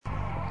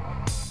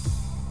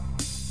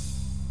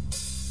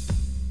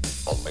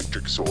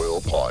Electric Soil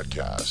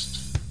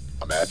Podcast.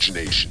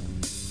 Imagination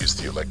is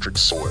the electric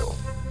soil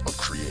of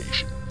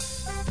creation.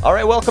 All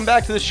right, welcome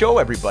back to the show,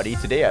 everybody.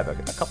 Today I have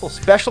a couple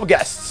special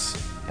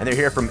guests, and they're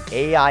here from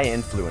AI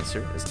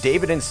Influencer. It's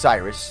David and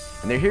Cyrus,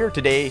 and they're here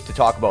today to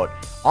talk about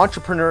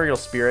entrepreneurial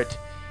spirit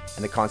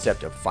and the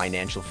concept of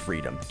financial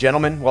freedom.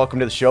 Gentlemen, welcome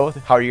to the show.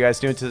 How are you guys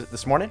doing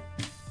this morning?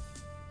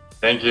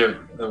 Thank you.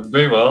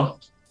 Very well.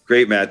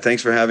 Great, Matt.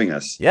 Thanks for having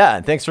us. Yeah,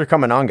 and thanks for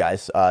coming on,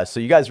 guys.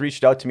 So you guys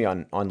reached out to me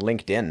on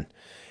LinkedIn,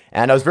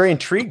 and I was very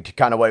intrigued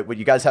kind of what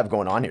you guys have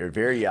going on here.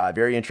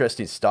 Very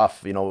interesting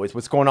stuff. You know, with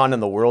what's going on in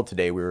the world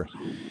today. We were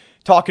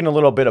talking a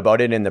little bit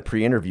about it in the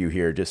pre-interview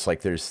here, just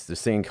like there's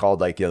this thing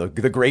called like, you know,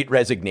 the great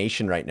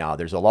resignation right now.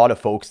 There's a lot of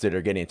folks that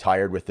are getting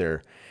tired with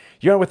their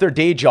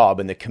day job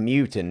and the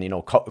commute, and, you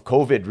know,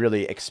 COVID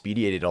really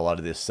expedited a lot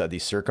of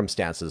these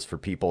circumstances for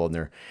people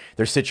and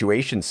their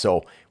situations.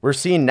 So we're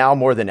seeing now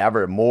more than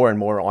ever, more and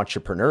more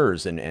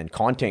entrepreneurs and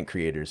content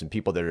creators and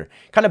people that are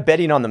kind of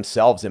betting on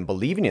themselves and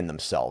believing in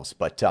themselves.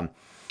 But,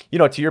 you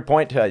know, to your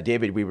point,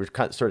 David, we were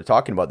sort of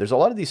talking about, there's a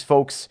lot of these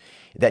folks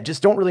that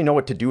just don't really know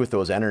what to do with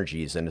those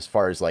energies. And as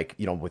far as like,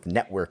 you know, with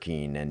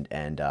networking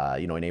and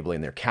you know,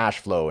 enabling their cash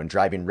flow and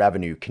driving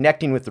revenue,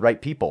 connecting with the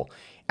right people.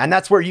 And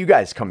that's where you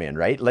guys come in,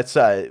 right?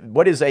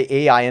 What is a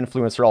AI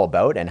influencer all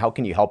about, and how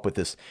can you help with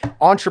this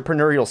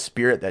entrepreneurial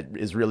spirit that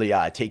is really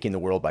taking the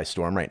world by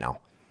storm right now?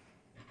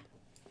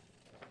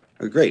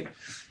 Great.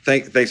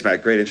 Thanks,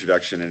 Matt. Great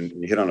introduction, and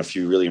you hit on a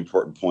few really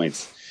important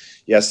points.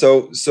 Yeah,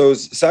 so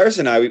Cyrus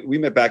and I, we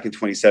met back in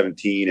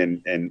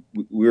 2017, and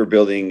we were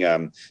building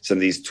some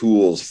of these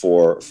tools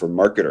for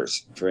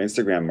marketers, for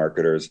Instagram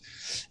marketers.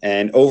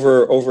 And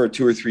over a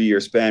 2 or 3 year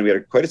span, we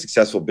had quite a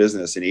successful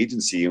business and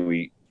agency, and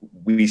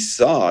we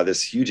saw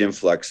this huge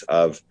influx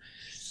of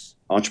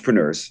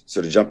entrepreneurs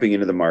sort of jumping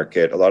into the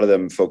market, a lot of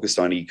them focused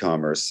on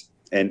e-commerce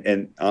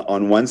and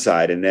on one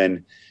side, and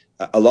then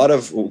a lot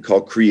of what we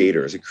call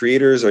creators.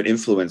 Creators or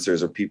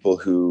influencers are people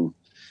who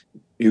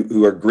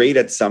are great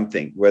at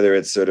something, whether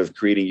it's sort of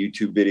creating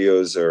YouTube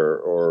videos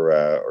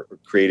or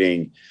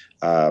creating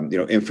you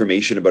know,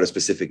 information about a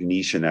specific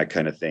niche and that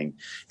kind of thing.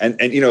 And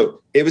you know,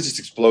 it was just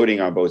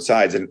exploding on both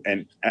sides.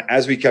 And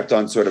as we kept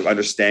on sort of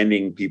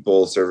understanding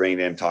people, surveying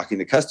them, talking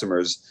to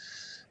customers,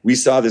 we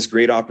saw this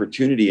great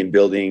opportunity in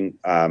building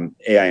AI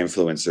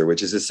Influencer,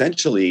 which is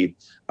essentially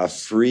a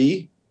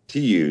free to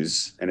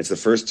use, and it's the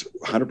first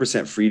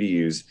 100% free to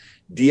use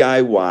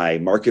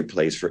DIY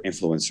marketplace for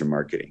influencer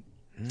marketing.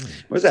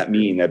 What does that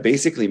mean? That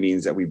basically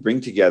means that we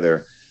bring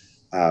together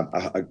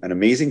an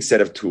amazing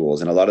set of tools,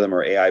 and a lot of them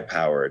are AI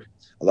powered.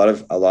 A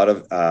lot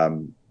of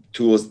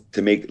tools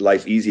to make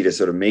life easy, to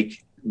sort of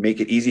make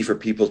it easy for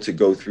people to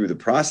go through the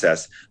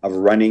process of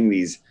running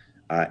these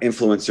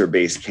influencer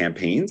based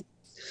campaigns.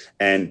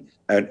 And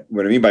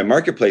what I mean by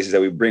marketplace is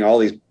that we bring all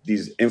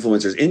these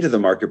influencers into the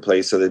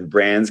marketplace so that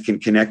brands can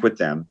connect with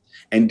them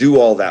and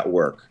do all that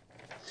work.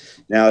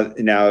 Now,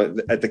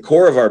 at the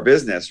core of our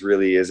business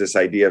really is this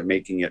idea of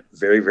making it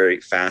very,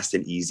 very fast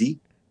and easy,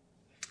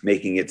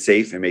 making it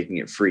safe and making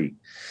it free.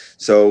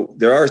 So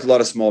there are a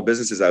lot of small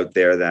businesses out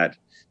there that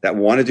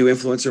want to do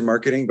influencer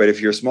marketing, but if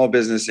you're a small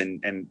business,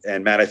 and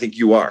Matt, I think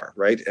you are,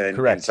 right? And,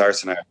 correct. And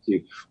Cyrus and I are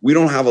too, we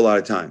don't have a lot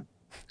of time.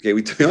 Okay,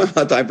 we don't have a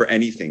lot of time for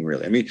anything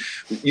really. I mean,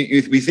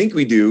 we think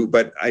we do,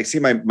 but I see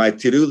my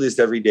to-do list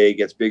every day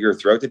gets bigger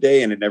throughout the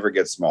day, and it never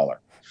gets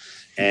smaller.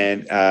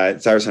 And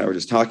Cyrus and I were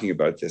just talking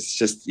about this. It's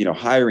just, you know,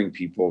 hiring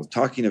people,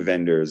 talking to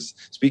vendors,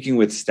 speaking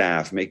with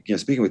staff,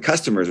 speaking with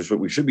customers, which is what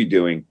we should be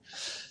doing.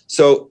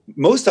 So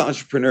most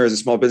entrepreneurs and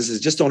small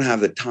businesses just don't have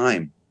the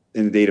time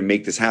in the day to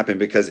make this happen,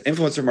 because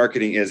influencer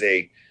marketing is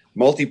a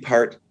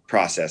multi-part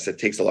process that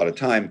takes a lot of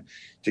time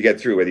to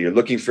get through. Whether you're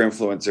looking for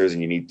influencers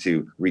and you need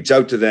to reach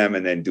out to them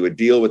and then do a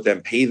deal with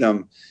them, pay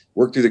them,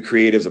 work through the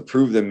creatives,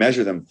 approve them,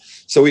 measure them.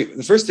 So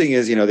the first thing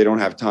is, you know, they don't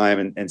have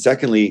time. And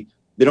secondly,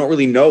 they don't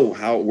really know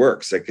how it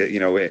works. Like, you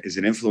know, is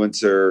an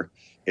influencer,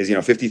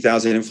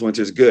 50,000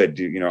 influencers good?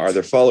 Are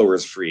their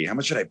followers free? How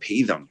much should I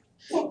pay them?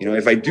 You know,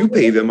 if I do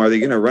pay them, are they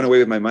going to run away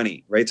with my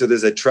money? Right. So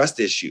there's a trust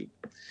issue.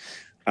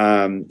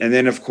 And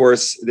then, of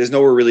course, there's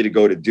nowhere really to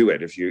go to do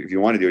it. If you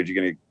want to do it,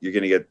 you're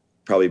going to get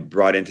probably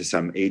brought into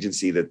some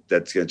agency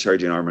that's going to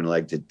charge you an arm and a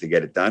leg to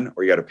get it done,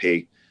 or you got to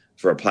pay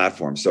for a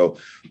platform. So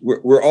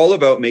we're all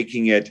about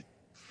making it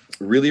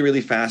really, really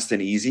fast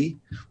and easy.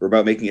 We're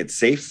about making it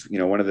safe. You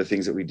know, one of the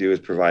things that we do is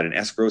provide an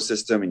escrow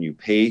system, and you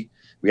pay.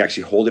 We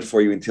actually hold it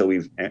for you until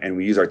we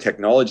use our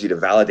technology to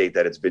validate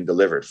that it's been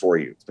delivered for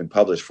you. It's been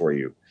published for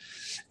you.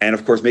 And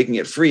of course, making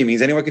it free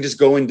means anyone can just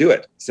go and do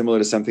it. Similar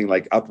to something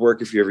like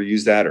Upwork, if you ever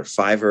use that, or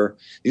Fiverr.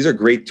 These are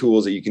great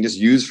tools that you can just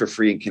use for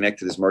free and connect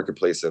to this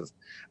marketplace of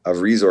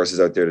resources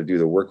out there to do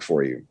the work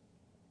for you.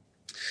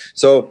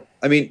 So,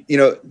 I mean, you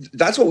know,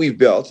 that's what we've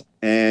built,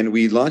 and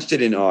we launched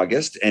it in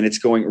August, and it's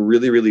going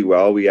really, really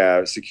well. We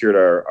secured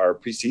our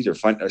pre-seed or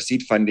our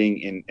seed funding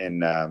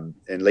in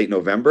late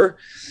November,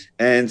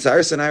 and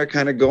Cyrus and I are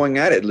kind of going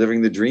at it,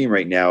 living the dream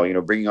right now. You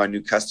know, bringing on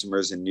new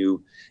customers and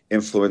new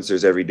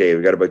influencers every day.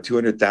 We got about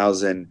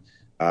 200,000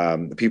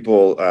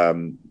 people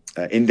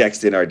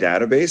indexed in our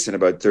database, and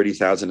about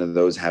 30,000 of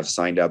those have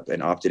signed up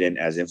and opted in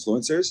as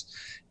influencers,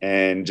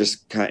 and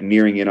just kind of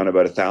nearing in on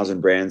about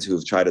 1,000 brands who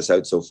have tried us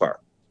out so far.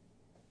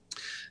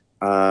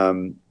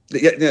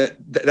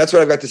 That's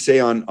what I've got to say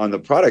on the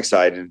product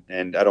side,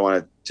 and I don't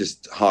want to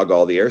just hog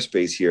all the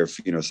airspace here. If,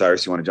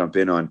 Cyrus, you want to jump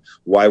in on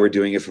why we're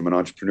doing it from an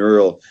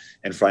entrepreneurial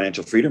and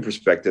financial freedom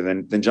perspective,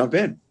 then jump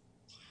in.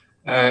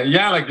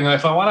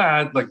 If I want to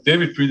add, like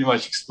David pretty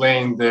much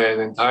explained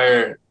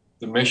the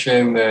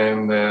mission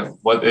and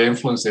what the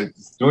influencer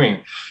is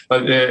doing.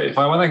 But if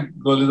I want to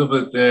go a little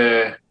bit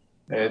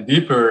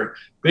deeper,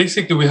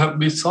 basically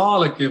we saw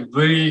like a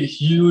very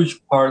huge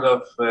part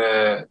of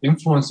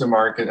influencer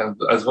market,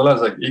 as well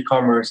as like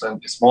e-commerce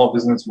and small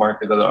business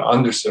market that are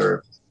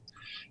underserved.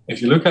 If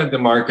you look at the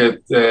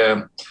market,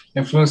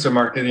 influencer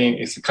marketing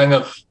is kind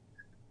of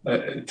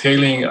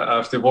tailing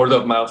after word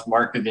of mouth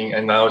marketing,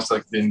 and now it's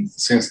like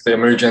since the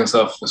emergence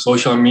of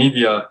social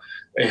media,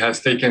 it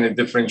has taken a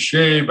different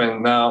shape,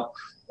 and now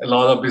a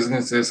lot of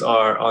businesses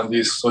are on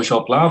these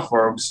social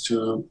platforms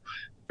to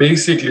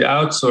basically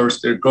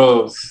outsource their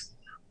growth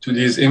to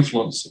these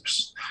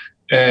influencers.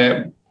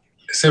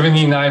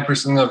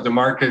 79% of the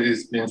market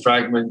is being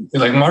fragmented.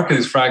 Like market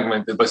is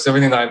fragmented, but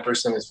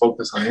 79% is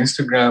focused on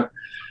Instagram.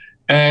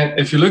 And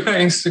if you look at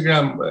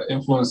Instagram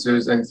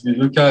influencers, and if you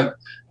look at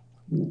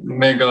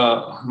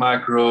mega,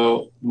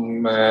 macro,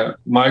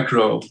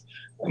 micro,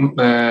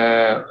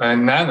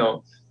 and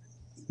nano,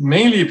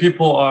 mainly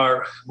people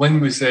are, when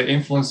we say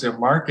influencer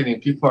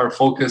marketing, people are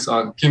focused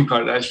on Kim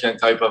Kardashian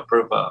type of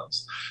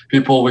profiles,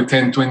 people with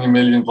 10, 20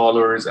 million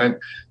followers. And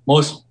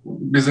most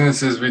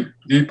businesses with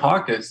deep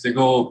pockets, they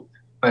go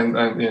and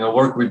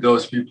work with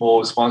those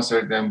people,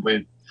 sponsor them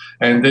with,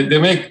 and they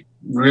make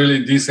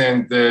really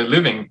decent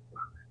living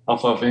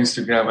off of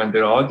Instagram and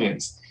their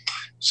audience.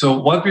 So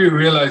what we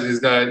realize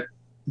is that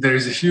there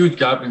is a huge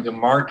gap in the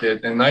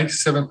market, and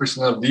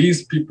 97% of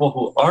these people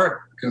who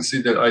are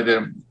considered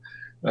either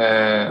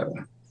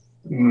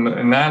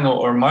nano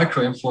or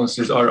micro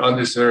influencers are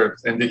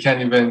underserved, and they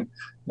can't even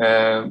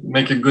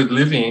make a good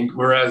living,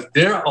 whereas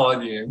their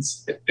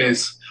audience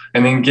is,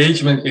 and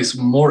engagement is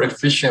more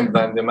efficient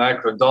than the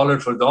macro. Dollar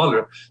for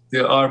dollar, they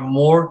are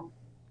more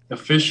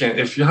efficient.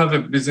 If you have a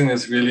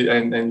business really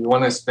and you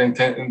want to spend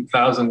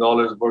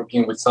 $10,000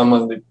 working with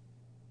someone with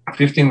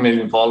 15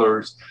 million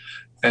followers,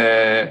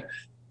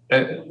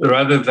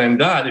 rather than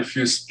that, if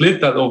you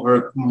split that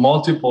over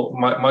multiple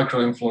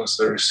micro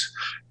influencers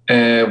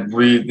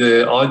with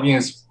the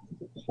audience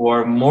who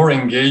are more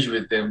engaged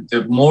with them,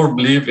 they more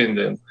believe in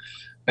them,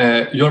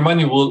 your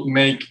money will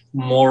make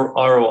more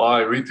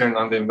ROI, return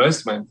on the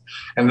investment.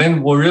 And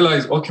then we'll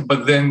realize, okay,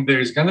 but then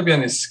there's going to be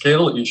a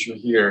scale issue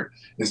here.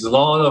 There's a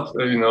lot of,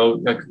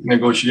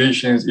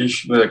 negotiations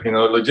issue,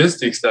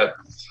 logistics that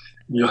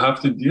you have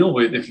to deal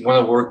with if you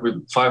want to work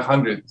with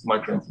 500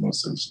 micro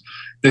influencers.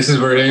 This is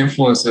where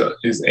influencer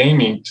is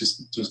aiming to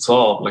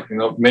solve,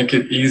 make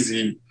it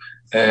easy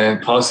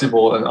and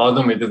possible and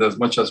automated as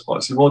much as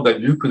possible, that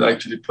you could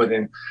actually put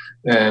in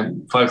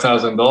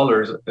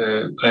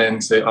 $5,000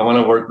 and say, I want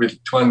to work with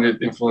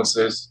 200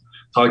 influencers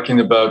talking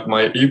about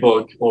my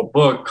ebook or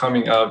book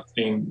coming out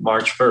in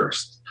March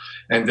 1st.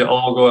 And they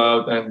all go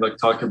out and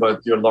talk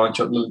about the launch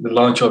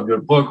of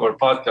your book or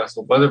podcast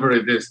or whatever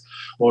it is,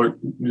 or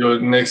your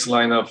next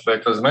line of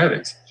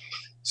cosmetics.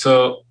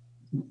 So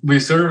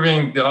we're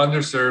serving the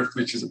underserved,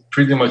 which is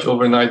pretty much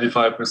over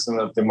 95%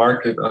 of the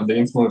market on the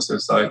influencer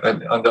side.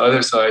 And on the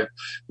other side,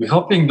 we're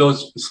helping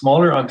those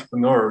smaller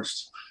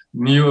entrepreneurs,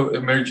 new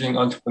emerging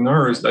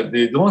entrepreneurs, that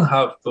they don't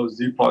have those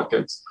deep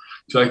pockets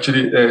to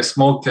actually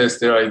smoke test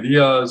their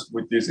ideas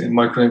with these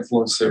micro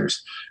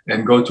influencers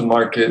and go to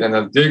market. And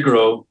as they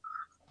grow,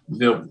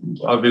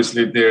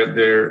 obviously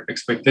their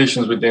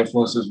expectations with the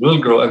influencers will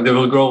grow, and they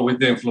will grow with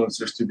the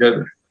influencers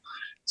together.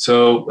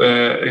 So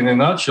in a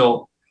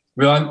nutshell,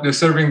 we're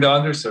serving the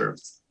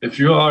underserved. If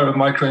you are a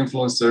micro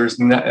influencer,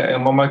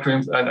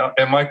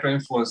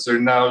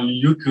 now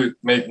you could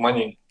make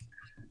money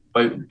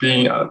by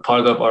being a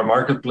part of our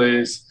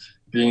marketplace,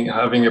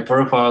 having a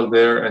profile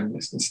there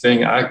and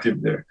staying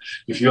active there.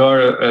 If you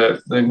are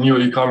a new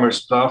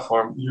e-commerce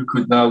platform, you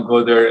could now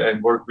go there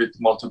and work with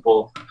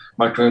multiple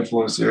micro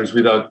influencers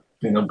without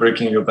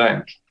breaking your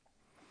bank.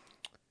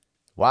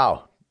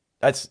 Wow.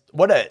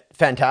 What a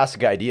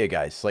fantastic idea,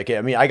 guys. I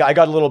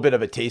got a little bit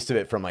of a taste of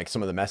it from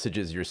some of the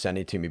messages you're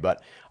sending to me,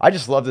 but I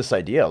just love this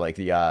idea.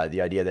 The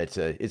idea that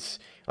it's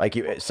like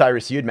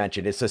Cyrus, you had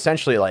mentioned, it's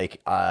essentially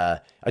like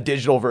a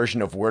digital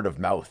version of word of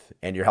mouth.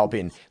 And you're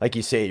helping, like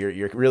you say,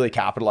 you're really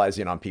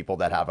capitalizing on people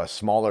that have a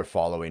smaller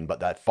following, but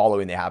that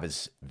following they have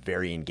is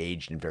very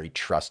engaged and very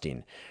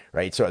trusting,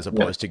 right? So as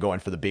opposed to going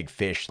for the big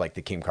fish like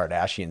the Kim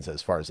Kardashians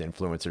as far as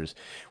influencers,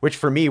 which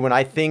for me, when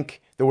I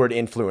think the word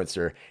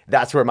influencer,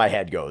 that's where my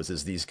head goes,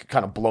 is these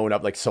kind of blown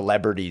up like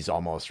celebrities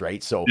almost,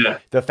 right? So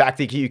the fact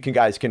that you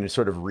guys can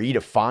sort of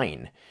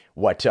redefine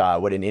what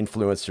an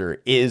influencer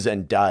is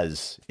and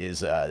does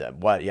is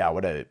what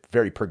a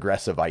very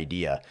progressive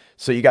idea.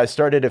 So you guys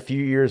started a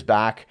few years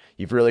back.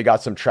 You've really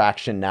got some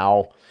traction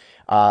now.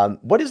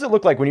 What does it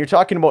look like when you're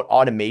talking about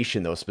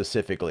automation, though,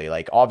 specifically?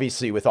 Like,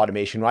 obviously, with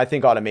automation, when I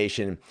think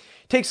automation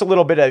takes a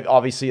little bit of,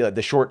 obviously,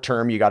 the short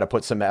term, you got to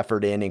put some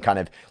effort in and kind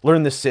of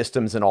learn the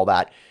systems and all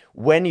that.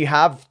 When you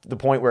have the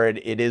point where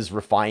it is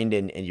refined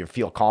and you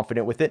feel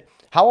confident with it,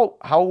 how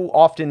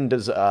often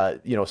does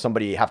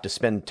somebody have to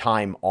spend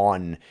time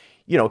on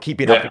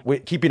keeping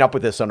up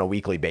with this on a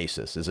weekly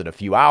basis? Is it a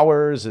few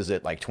hours? Is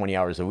it like 20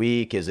 hours a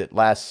week? Is it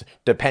less,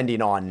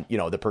 depending on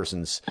the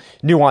person's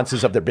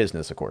nuances of their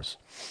business, of course?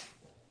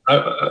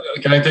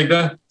 Can I take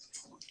that?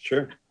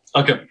 Sure.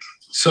 Okay.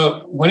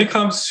 So when it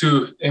comes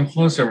to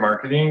influencer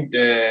marketing,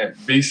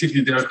 basically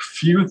there are a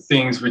few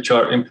things which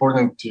are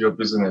important to your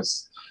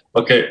business.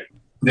 Okay,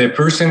 the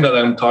person that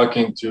I'm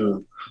talking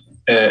to,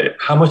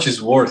 how much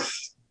is worth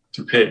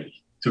to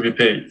be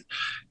paid?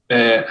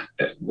 If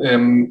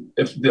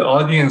the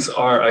audience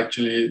are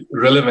actually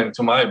relevant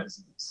to my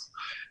business,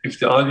 if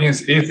the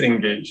audience is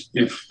engaged,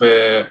 if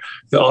the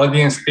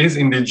audience is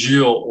in the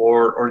geo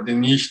or the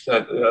niche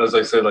that, as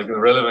I said, like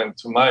relevant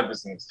to my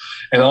business,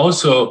 and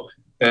also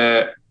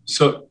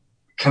so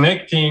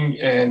connecting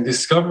and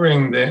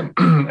discovering them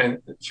and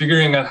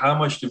figuring out how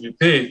much to be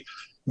paid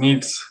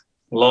needs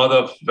a lot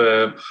of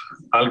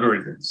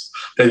algorithms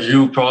that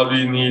you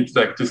probably need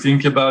to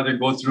think about it,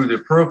 go through the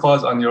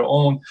profiles on your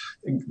own,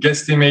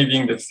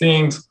 guesstimating the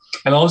things.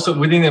 And also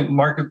within a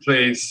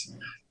marketplace,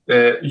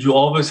 you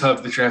always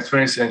have the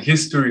transparency and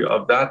history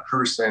of that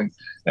person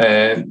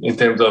and in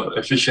terms of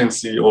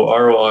efficiency or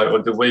ROI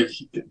or the way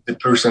the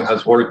person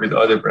has worked with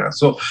other brands.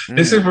 So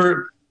this is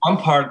where one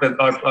part that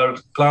our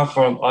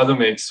platform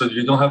automates, so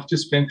you don't have to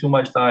spend too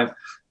much time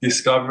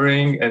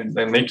discovering and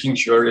making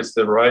sure this is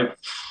the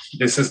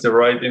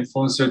right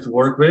influencer to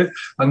work with.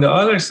 On the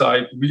other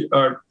side, we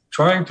are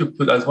trying to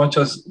put as much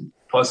as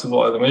possible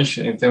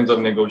automation in terms of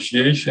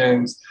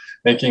negotiations,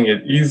 making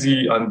it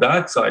easy on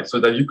that side so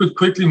that you could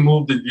quickly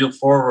move the deal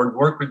forward,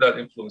 work with that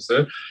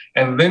influencer,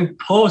 and then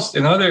post.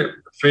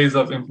 Another phase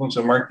of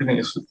influencer marketing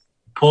is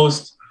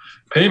post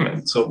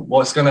payment. So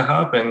what's going to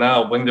happen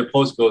now when the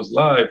post goes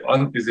live?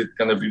 Is it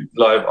going to be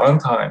live on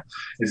time?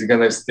 Is it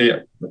going to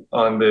stay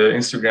on the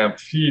Instagram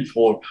feed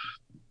for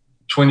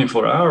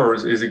 24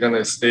 hours? Is it going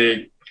to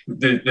stay,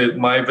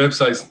 my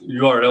website's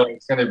URL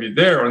is going to be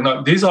there or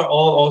not? These are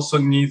all also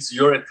needs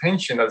your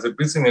attention as a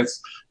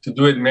business to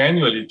do it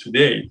manually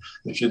today.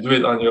 If you do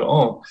it on your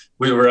own,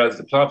 whereas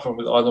the platform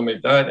will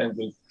automate that and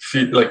will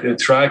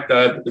track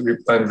that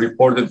and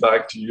report it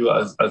back to you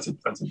as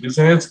a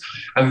business.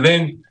 And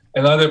then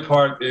another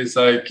part is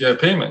like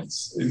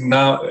payments.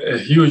 Now, a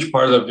huge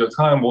part of your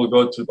time will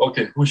go to,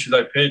 okay, who should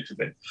I pay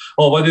today?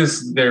 Oh, what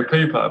is their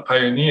PayPal,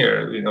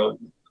 Pioneer,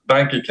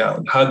 bank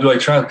account? How do I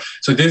transfer?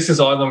 So this is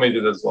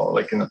automated as well.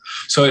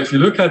 So if you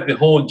look at the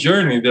whole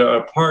journey, there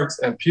are parts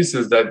and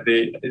pieces that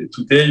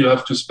today you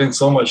have to spend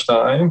so much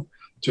time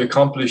to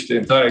accomplish the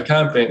entire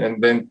campaign.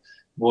 And then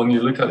when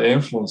you look at the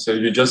influencer,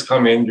 you just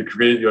come in, you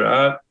create your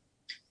ad,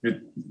 you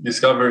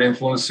discover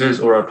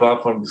influencers or our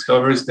platform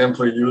discovers them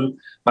for you,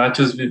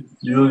 matches with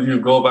you,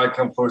 you go back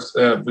and forth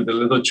with a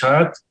little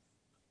chat,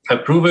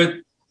 approve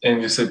it,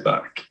 and you sit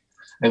back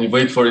and you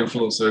wait for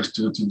influencers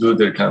to do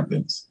their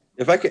campaigns.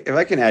 If I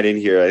can add in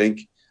here, I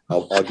think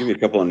I'll give you a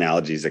couple of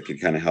analogies that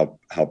could kind of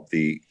help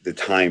the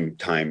time,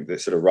 the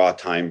sort of raw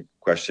time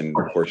question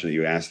portion that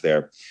you asked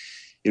there.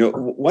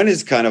 One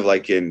is kind of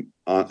like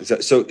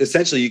so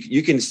essentially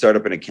you can start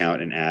up an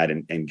account and add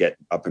and get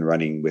up and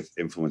running with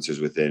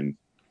influencers within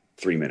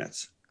 3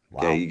 minutes.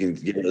 Wow. Okay, you can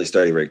get really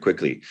started very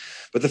quickly.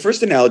 But the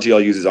first analogy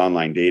I'll use is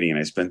online dating, and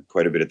I spent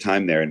quite a bit of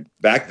time there. And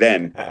back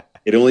then,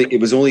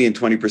 it was only in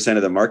 20%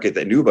 of the market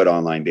that knew about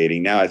online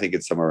dating. Now I think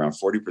it's somewhere around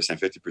 40%,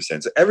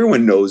 50%. So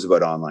everyone knows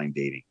about online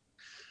dating.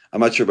 I'm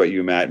not sure about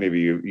you, Matt.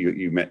 Maybe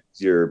you met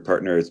your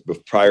partner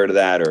prior to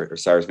that, or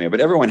Cyrus may, but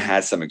everyone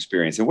has some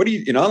experience. And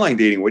in online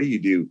dating, what do?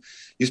 You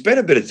spend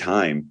a bit of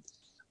time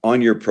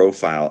on your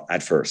profile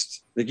at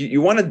first. Like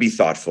you want to be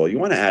thoughtful. You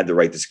want to add the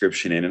right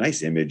description in, a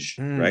nice image,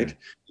 right?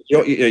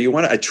 You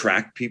want to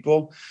attract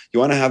people. You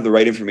want to have the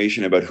right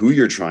information about who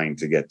you're trying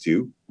to get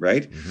to,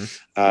 right?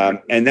 Mm-hmm.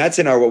 And that's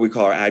in what we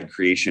call our ad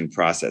creation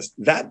process.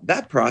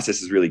 That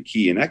process is really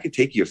key, and that could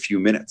take you a few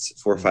minutes,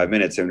 4 or 5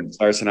 minutes. And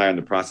Cyrus and I are in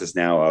the process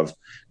now of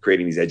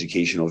creating these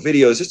educational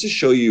videos just to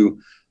show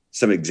you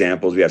some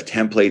examples. We have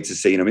templates to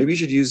say, maybe you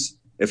should use,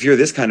 if you're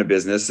this kind of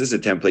business, this is a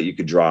template you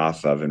could draw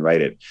off of and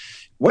write it.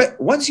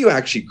 Once you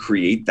actually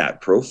create that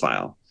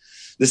profile,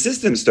 the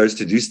system starts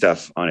to do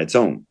stuff on its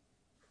own.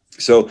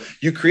 So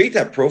you create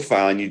that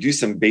profile and you do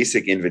some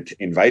basic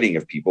inviting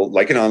of people,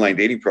 like an online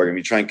dating program.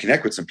 You try and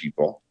connect with some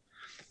people.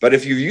 But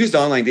if you've used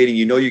online dating,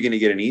 you're going to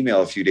get an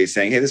email a few days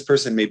saying, hey, this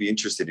person may be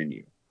interested in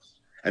you.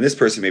 And this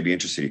person may be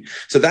interested in you.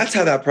 So that's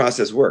how that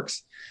process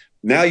works.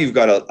 Now you've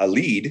got a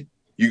lead.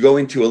 You go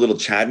into a little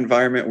chat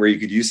environment where you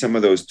could use some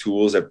of those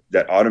tools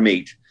that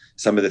automate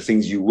some of the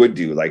things you would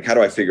do. Like, how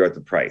do I figure out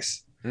the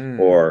price?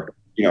 Or,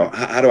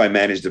 how do I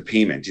manage the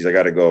payment? I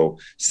got to go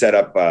set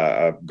up,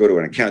 go to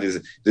an account.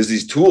 There's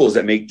these tools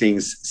that make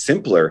things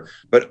simpler,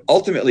 but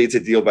ultimately it's a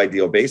deal by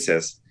deal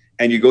basis.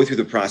 And you go through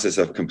the process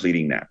of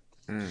completing that.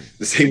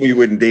 The same way you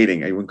would in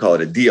dating. I wouldn't call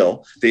it a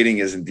deal. Dating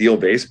isn't deal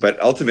based,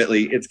 but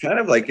ultimately it's kind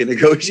of like a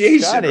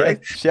negotiation, right?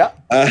 Yeah.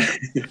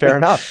 Fair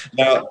enough.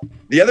 Now,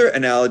 the other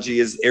analogy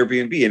is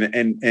Airbnb,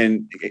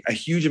 and a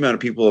huge amount of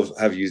people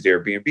have used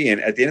Airbnb.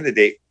 And at the end of the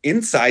day,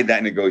 inside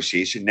that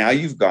negotiation, now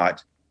you've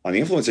got, on the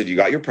influencer, you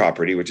got your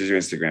property, which is your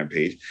Instagram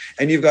page,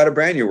 and you've got a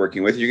brand you're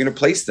working with. You're going to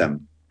place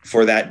them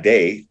for that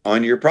day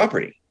on your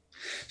property.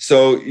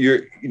 So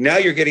you're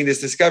getting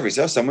this discovery.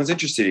 So someone's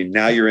interested in you.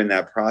 Now you're in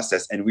that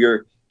process, and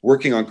we're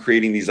working on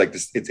creating these, like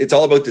this. It's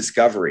all about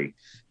discovery.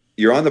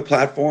 You're on the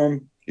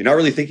platform. You're not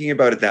really thinking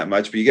about it that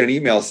much, but you get an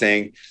email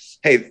saying,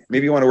 hey,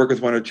 maybe you want to work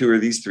with one or two or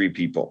these three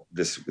people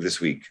this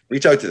week.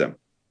 Reach out to them.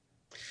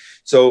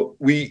 So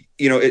you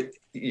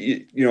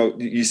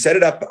set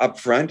it up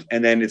front,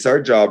 and then it's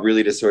our job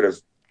really to sort of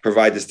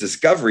provide this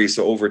discovery.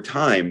 So over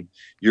time,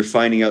 you're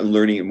finding out and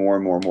learning it more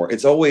and more and more.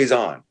 It's always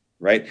on,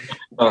 right?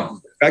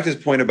 Back to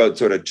this point about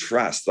sort of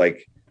trust,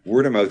 like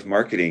word of mouth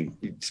marketing.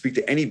 You speak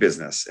to any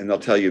business, and they'll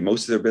tell you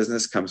most of their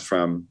business comes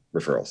from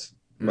referrals.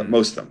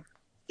 Most of them.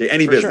 Okay,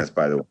 any business,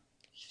 by the way.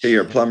 Okay,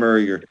 you're a plumber,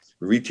 you're a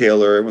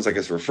retailer, everyone's like,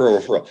 it's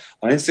referral.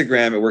 On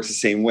Instagram, it works the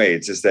same way.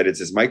 It's just that it's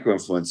this micro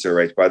influencer,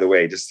 right? By the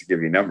way, just to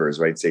give you numbers,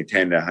 right? Say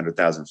 10 to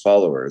 100,000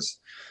 followers.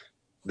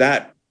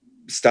 That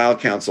style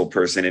council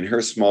person in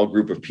her small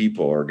group of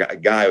people, or a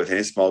guy within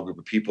his small group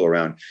of people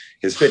around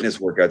his fitness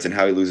workouts and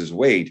how he loses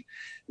weight,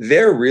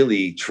 they're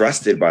really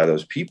trusted by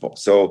those people.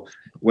 So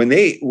when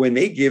they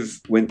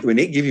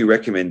give you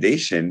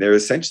recommendation, they're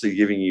essentially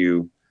giving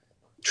you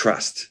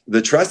trust.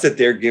 The trust that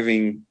they're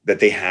giving, that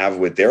they have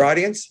with their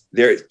audience,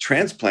 they're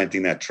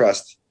transplanting that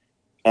trust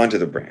onto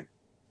the brand,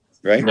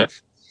 right? Yeah.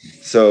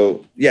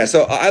 So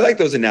I like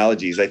those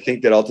analogies. I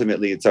think that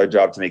ultimately it's our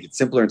job to make it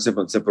simpler and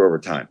simpler and simpler over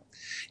time.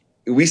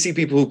 We see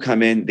people who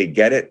come in, they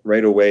get it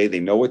right away, they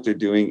know what they're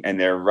doing, and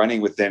they're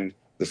running within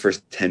the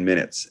first 10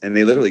 minutes, and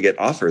they literally get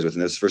offers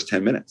within those first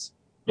 10 minutes.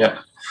 Yeah.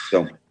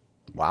 So,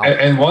 wow.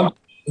 And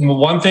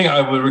one thing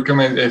I would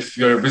recommend if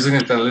you're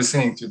visiting and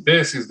listening to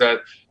this is that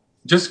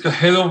just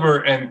head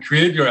over and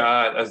create your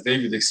ad, as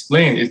David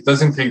explained. It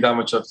doesn't take that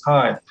much of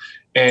time.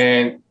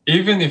 And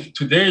even if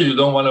today you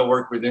don't want to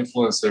work with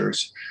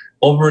influencers,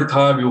 over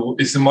time,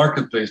 it's a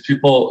marketplace.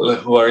 People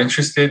who are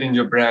interested in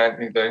your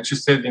brand, they're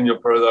interested in your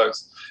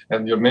products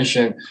and your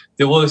mission,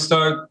 they will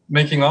start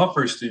making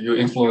offers to you,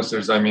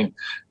 influencers,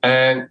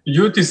 and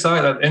you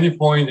decide at any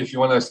point if you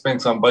want to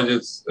spend some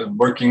budgets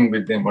working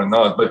with them or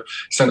not. But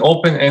it's an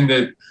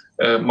open-ended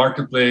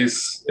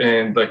marketplace,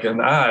 and like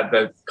an ad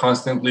that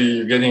constantly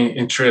you're getting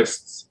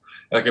interests,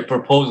 like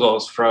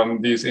proposals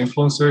from these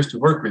influencers to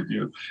work with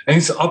you. And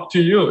it's up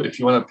to you if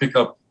you want to pick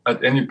up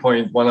at any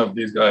point one of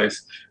these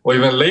guys, or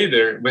even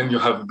later when you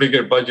have a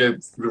bigger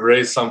budget,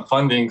 raise some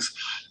fundings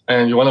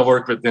and you want to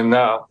work with them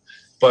now.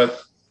 But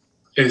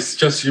it's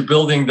just you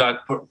building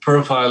that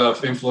profile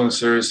of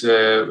influencers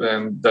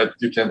and that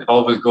you can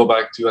always go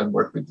back to and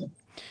work with them.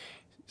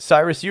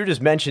 Cyrus, you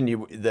just mentioned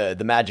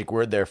the magic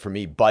word there for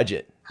me,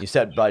 budget. You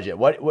said budget.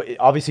 What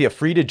obviously, a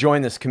free to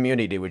join this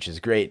community, which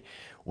is great.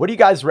 What do you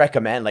guys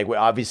recommend? Like,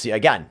 obviously,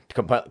 again,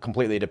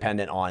 completely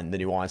dependent on the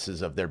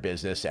nuances of their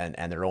business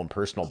and their own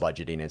personal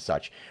budgeting and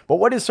such. But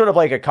what is sort of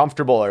like a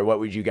comfortable, or what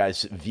would you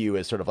guys view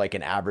as sort of like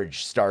an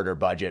average starter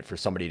budget for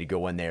somebody to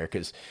go in there?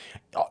 Because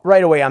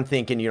right away, I'm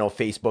thinking,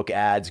 Facebook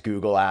ads,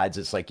 Google ads.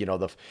 It's like,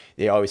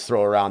 they always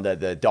throw around the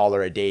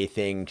 $1 a day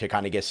thing to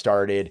kind of get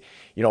started,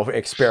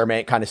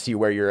 experiment, kind of see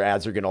where your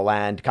ads are going to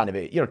land, kind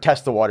of,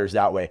 test the waters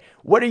that way.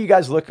 What do you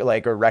guys look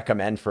like or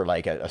recommend for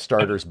like a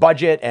starter's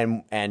budget?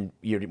 And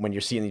when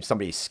you're seeing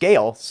somebody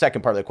scale,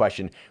 second part of the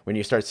question, when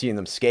you start seeing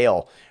them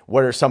scale,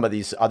 what are some of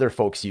these other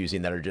folks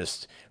using that are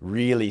just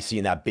really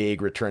seeing that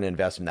big return on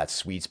investment, that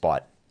sweet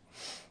spot?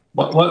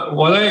 What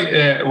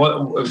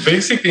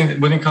basically,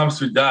 when it comes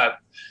to that,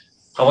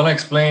 I want to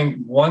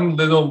explain one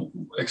little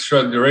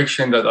extra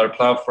direction that our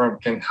platform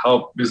can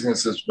help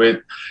businesses with,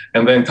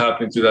 and then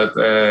tap into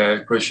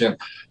that question.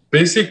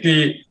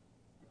 Basically,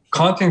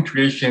 content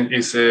creation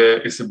is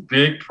a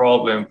big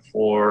problem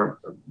for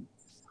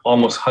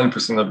almost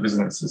 100% of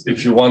businesses.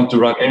 If you want to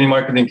run any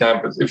marketing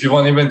campaigns, if you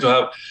want even to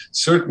have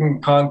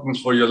certain content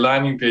for your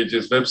landing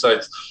pages,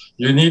 websites,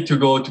 you need to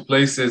go to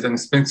places and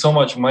spend so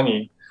much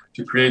money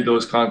to create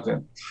those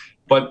content.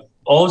 But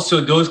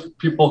also those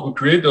people who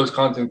create those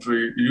content for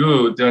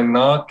you, they're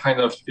not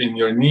kind of in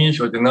your niche,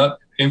 or they're not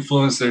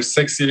influencer,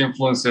 sexy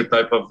influencer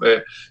type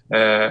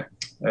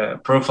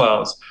of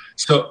profiles.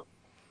 So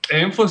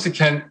an influencer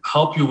can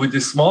help you with the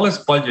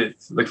smallest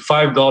budget, like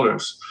 $5,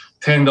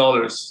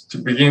 $10 to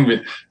begin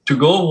with, to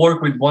go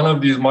work with one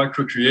of these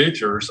micro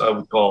creators, I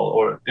would call,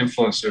 or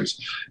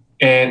influencers,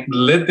 and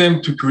let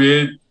them to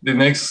create the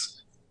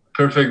next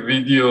perfect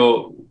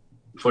video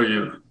for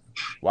you.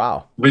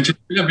 Wow. Which is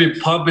going to be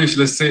published,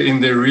 let's say, in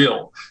the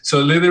reel.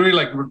 So literally,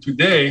 like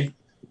today,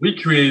 we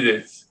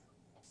created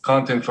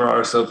content for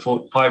ourselves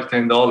for $5,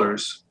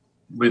 $10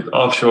 with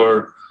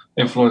offshore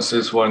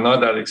influencers who are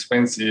not that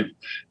expensive,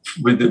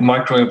 with the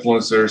micro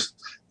influencers.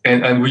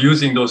 And we're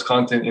using those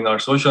content in our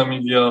social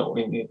media,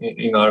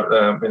 in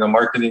our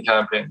marketing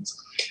campaigns.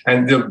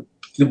 And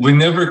we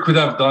never could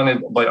have done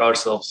it by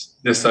ourselves.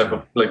 This type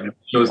of like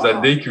videos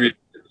that they create.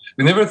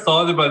 We never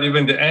thought about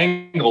even the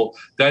angle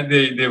that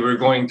they were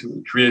going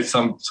to create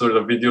some sort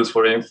of videos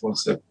for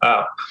influencer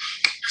app.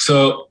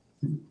 So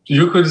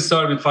you could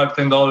start with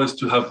 $5-10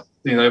 to have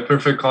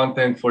perfect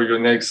content for your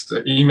next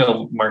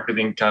email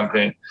marketing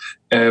campaign,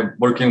 and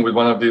working with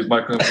one of these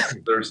micro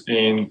influencers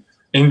in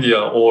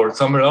India or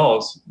somewhere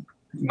else.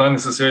 Not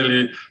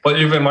necessarily, but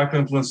even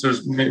micro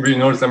influencers maybe in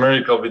North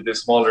America with the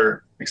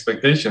smaller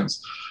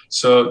expectations.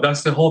 So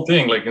that's the whole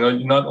thing. Like,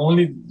 not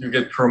only you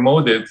get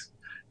promoted,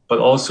 but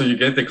also you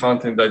get the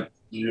content that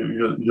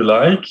you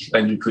like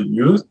and you could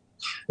use.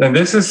 And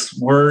this is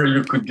where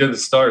you could get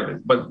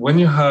started. But when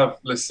you have,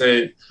 let's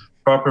say,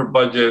 proper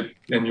budget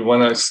and you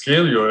want to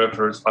scale your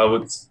efforts, I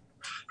would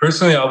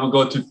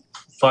go to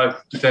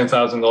 $5,000 to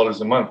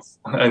 $10,000 a month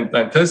and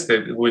test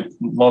it with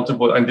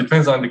multiple. And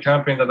depends on the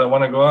campaign that I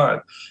want to go at.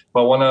 If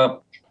I want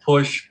to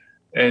push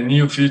a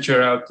new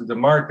feature out to the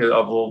market, I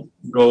will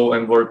go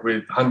and work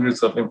with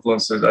hundreds of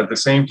influencers at the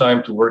same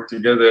time to work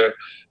together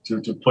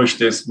to push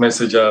this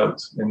message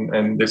out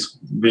and this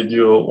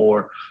video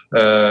or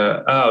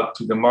out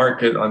to the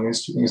market on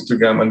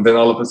Instagram. And then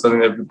all of a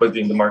sudden, everybody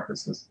in the market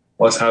says,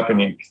 what's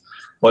happening?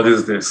 What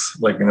is this?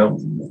 Like,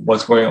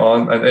 what's going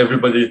on? And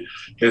everybody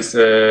gets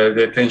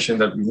the attention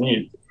that we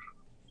need.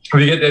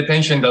 We get the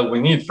attention that we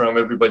need from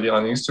everybody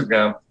on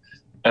Instagram.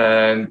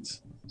 And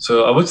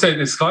so I would say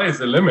the sky is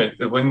the limit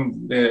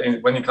when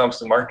it comes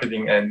to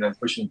marketing and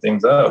pushing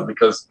things out,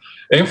 because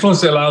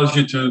influence allows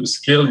you to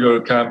scale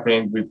your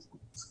campaign with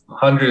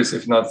hundreds,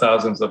 if not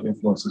thousands, of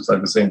influencers at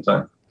the same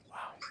time. Wow.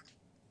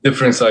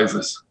 Different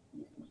sizes.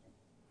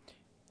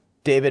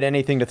 David,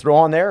 anything to throw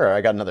on there? Or I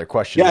got another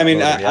question. Yeah, I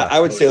mean, I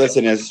would say,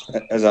 listen, as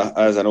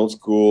an old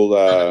school,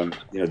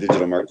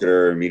 digital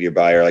marketer, media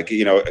buyer, like,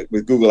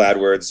 with Google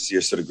AdWords,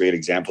 you're sort of great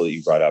example that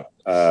you brought up.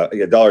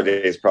 $1 a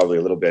day is probably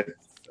a little,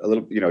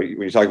 when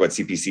you talk about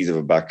CPCs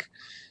of $1,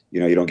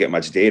 you don't get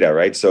much data,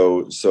 right?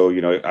 So,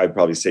 I'd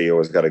probably say you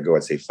always got to go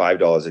at, say,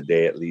 $5 a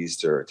day at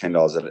least, or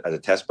 $10 as a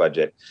test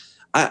budget.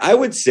 I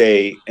would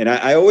say, and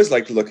I always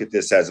like to look at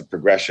this as a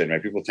progression,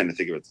 right? People tend to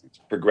think of it as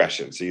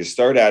progression. So you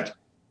start at,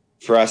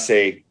 for us,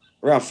 say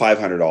around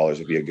 $500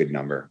 would be a good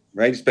number,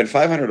 right? You spend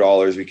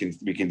 $500,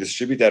 we can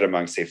distribute that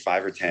among, say,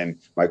 5 or 10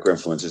 micro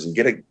influencers and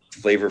get a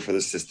flavor for the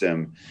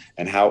system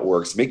and how it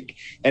works. And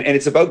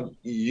it's about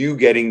you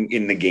getting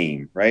in the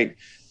game, right?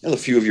 A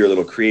few of your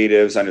little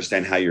creatives,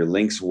 understand how your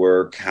links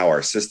work, how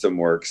our system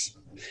works,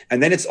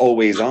 and then it's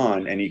always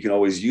on, and you can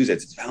always use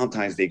it. It's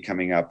Valentine's Day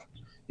coming up.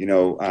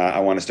 I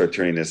want to start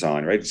turning this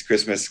on, right? It's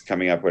Christmas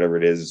coming up, whatever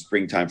it is,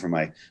 springtime for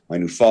my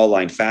new fall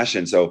line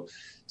fashion. So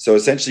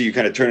essentially, you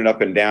kind of turn it up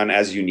and down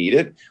as you need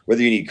it.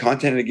 Whether you need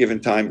content at a given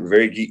time,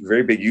 very,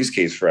 very big use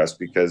case for us,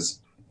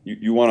 because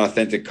you want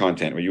authentic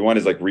content. What you want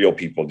is like real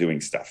people doing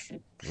stuff.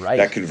 Right.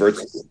 That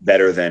converts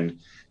better than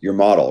your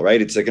model,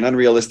 right? It's like an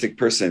unrealistic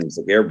person. It's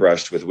like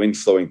airbrushed with wind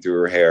flowing through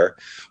her hair.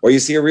 Or you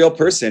see a real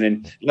person.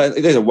 And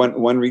there's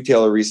one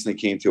retailer recently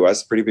came to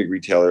us, pretty big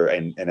retailer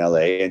in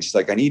LA, and she's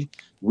like, I need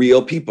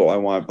real people. I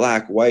want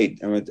black, white.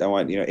 I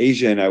want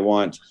Asian. I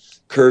want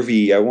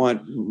curvy. I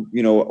want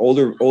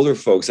older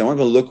folks. I want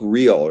them to look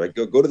real. Right?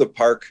 Go to the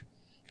park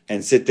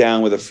and sit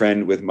down with a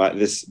friend with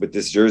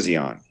this jersey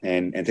on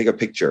and take a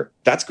picture.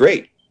 That's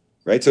great,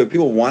 right? So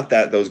people want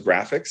those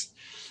graphics.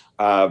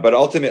 But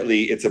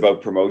ultimately, it's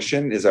about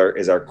promotion. Is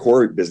our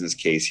core business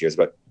case here. It's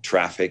about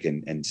traffic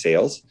and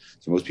sales.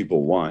 So most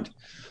people want.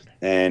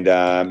 And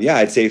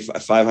I'd say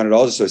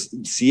 $500. So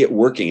see it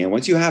working. And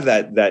once you have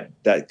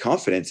that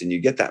confidence and you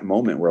get that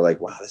moment where like,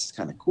 wow, this is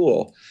kind of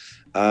cool,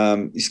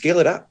 you scale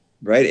it up,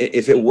 right?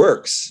 If it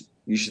works,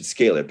 you should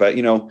scale it. But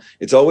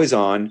it's always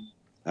on.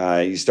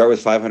 You start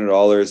with $500,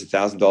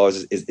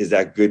 $1,000 is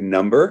that good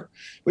number,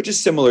 which is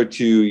similar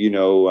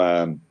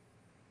to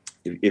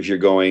if you're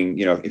going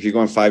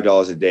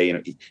 $5 a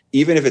day,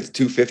 even if it's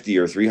 $250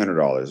 or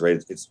 $300,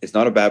 right? It's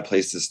not a bad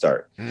place to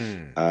start.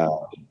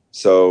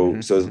 So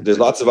there's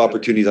lots of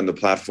opportunities on the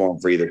platform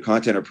for either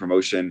content or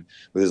promotion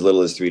with as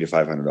little as $300 to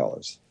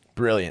 $500.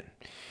 Brilliant.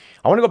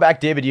 I want to go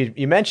back, David.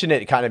 You mentioned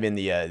it kind of in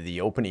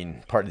the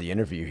opening part of the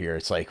interview here.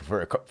 It's like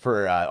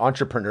for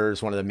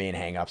entrepreneurs, one of the main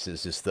hangups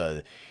is just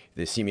the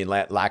seeming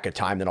lack of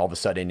time. Then all of a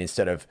sudden,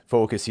 instead of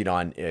focusing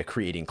on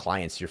creating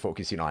clients, you're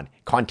focusing on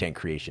content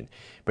creation.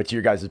 But to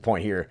your guys'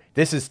 point here,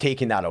 this is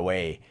taking that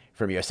away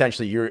from you.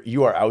 Essentially,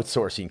 you are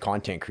outsourcing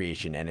content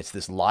creation, and it's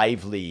this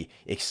lively,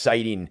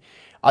 exciting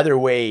other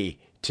way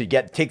to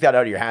take that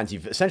out of your hands.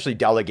 You've essentially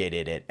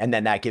delegated it, and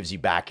then that gives you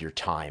back your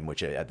time,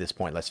 which at this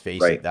point, let's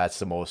face it, that's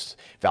the most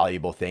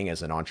valuable thing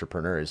as an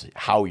entrepreneur, is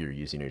how you're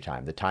using your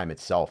time, the time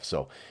itself.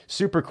 So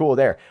super cool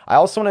there. I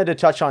also wanted to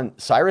touch on,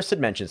 Cyrus had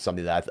mentioned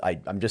something that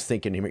I'm just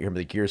thinking here,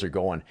 the gears are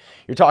going.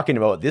 You're talking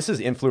about, this is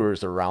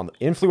influencers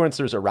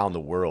around the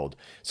world.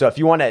 So if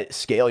you want to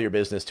scale your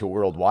business to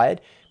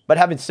worldwide, but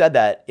having said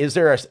that, is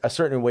there a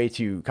certain way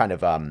to kind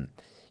of,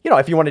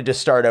 if you wanted to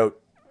start out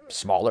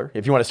smaller,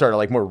 if you want to start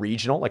like more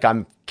regional, like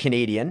I'm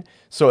Canadian,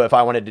 so if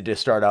I wanted to just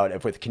start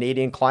out with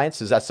Canadian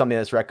clients, is that something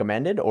that's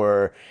recommended?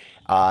 Or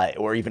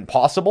or even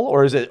possible,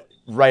 or is it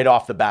right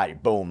off the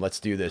bat, boom, let's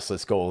do this,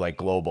 let's go like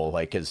global,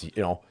 like, cause you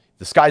know,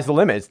 the sky's the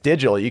limit. It's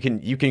digital. You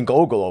can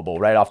go global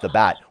right off the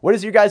bat. What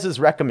is your guys'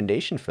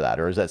 recommendation for that?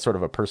 Or is that sort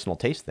of a personal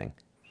taste thing?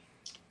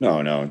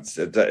 No,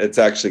 it's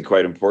actually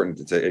quite important.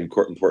 It's an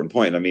important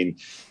point. I mean,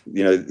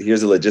 you know,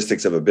 here's the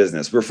logistics of a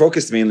business. We're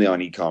focused mainly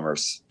on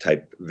e-commerce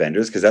type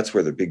vendors because that's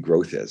where the big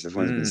growth is.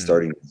 Everyone's been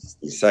starting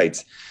these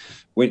sites.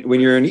 When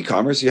you're in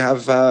e-commerce, you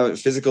have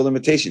physical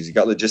limitations. You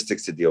got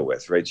logistics to deal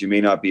with, right? You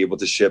may not be able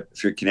to ship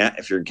if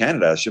you're in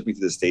Canada. Shipping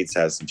to the States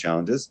has some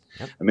challenges.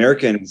 Yep.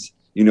 Americans,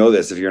 you know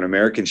this. If you're an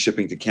American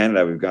shipping to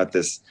Canada, we've got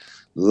this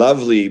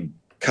lovely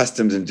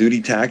customs and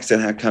duty tax that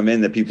have come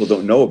in that people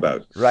don't know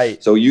about.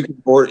 Right. So you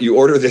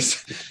order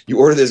this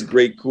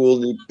great cool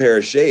new pair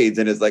of shades,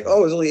 and it's like,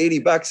 oh, it's only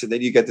 $80, and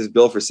then you get this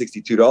bill for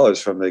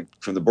 $62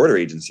 from the border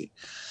agency.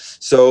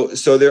 So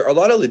there are a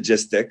lot of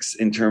logistics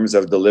in terms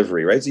of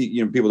delivery, right? So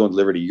you know, people don't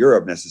deliver to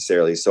Europe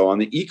necessarily. So on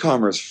the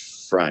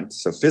e-commerce front,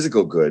 so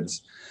physical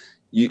goods,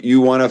 you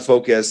want to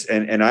focus,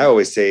 and I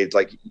always say it's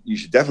like you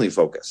should definitely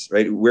focus,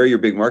 right? Where your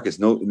big markets,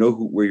 know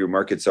where your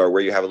markets are,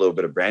 where you have a little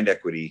bit of brand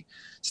equity.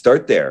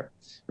 Start there.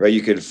 Right,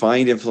 you can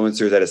find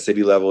influencers at a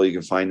city level. You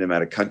can find them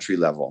at a country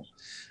level.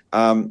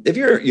 If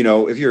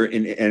you're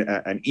in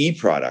an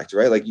e-product,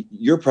 right, like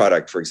your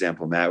product, for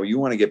example, Matt, where you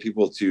want to get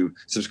people to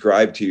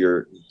subscribe to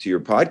your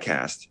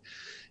podcast,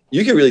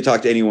 you can really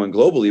talk to anyone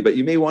globally, but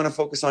you may want to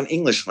focus on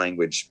English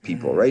language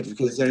people, right,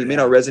 because it may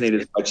not resonate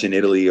as much in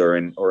Italy or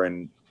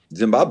in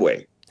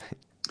Zimbabwe.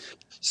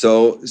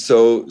 So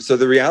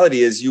the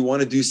reality is you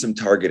want to do some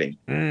targeting.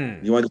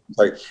 You want to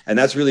target, and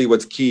that's really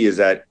what's key is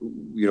that,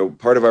 you know,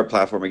 part of our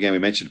platform, again, we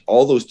mentioned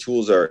all those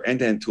tools are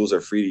end-to-end tools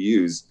are free to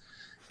use,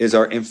 is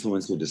our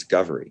influencer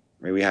discovery.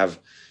 Right? We have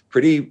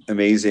pretty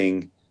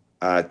amazing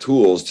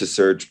tools to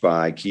search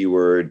by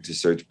keyword, to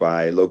search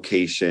by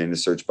location, to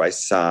search by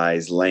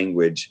size,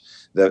 language,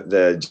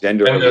 the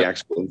gender of the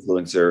actual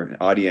influencer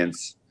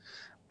audience.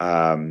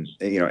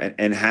 You know,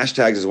 and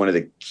hashtags is one of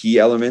the key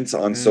elements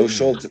on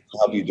social to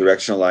help you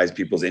directionalize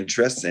people's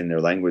interests in their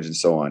language and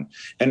so on.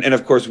 And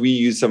of course, we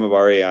use some of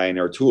our AI and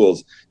our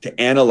tools to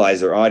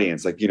analyze their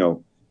audience. Like, you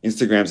know,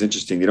 Instagram's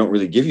interesting. They don't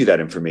really give you that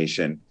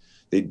information.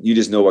 You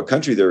just know what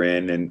country they're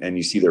in and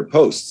you see their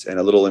posts and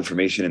a little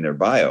information in their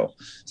bio.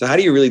 So how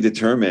do you really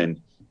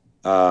determine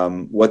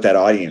what that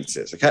audience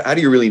is? Like, how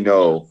do you really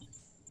know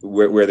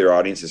where their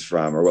audience is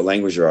from or what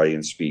language their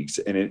audience speaks?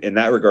 And in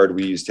that regard,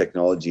 we use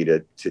technology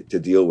to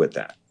deal with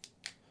that.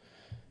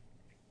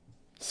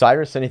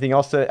 Cyrus, anything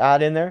else to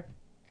add in there?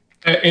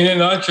 In a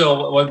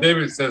nutshell, what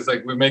David says,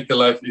 like, we make the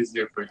life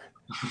easier for you.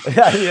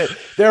 Yeah,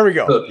 there we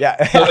go. So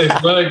if you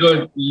want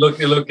to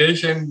go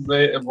location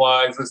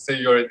wise, let's say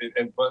you're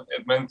in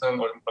Edmonton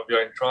or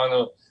you're in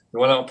Toronto, you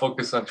want to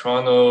focus on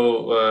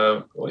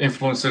Toronto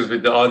influencers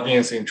with the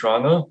audience in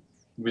Toronto.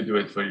 We do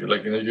it for you.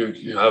 Like, you know,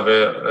 you have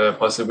a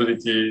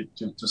possibility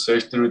to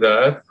search through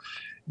that.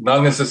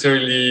 Not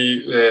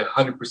necessarily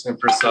 100%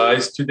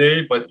 precise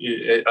today, but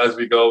as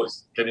we go,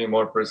 it's getting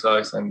more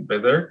precise and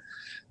better.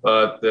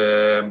 But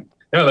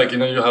yeah, like, you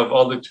know, you have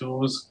all the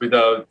tools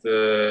without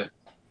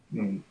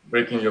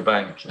breaking your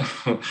bank.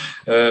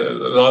 A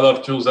lot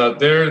of tools out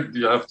there.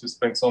 You have to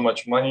spend so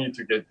much money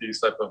to get this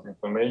type of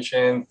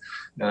information,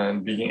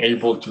 and being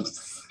able to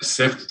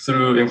sift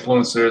through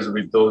influencers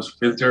with those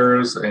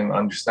filters and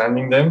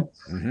understanding them.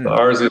 So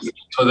ours is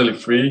totally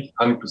free,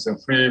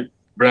 100% free.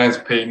 Brands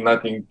pay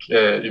nothing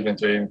even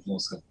to an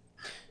influencer.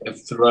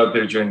 It's throughout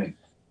their journey.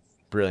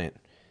 Brilliant.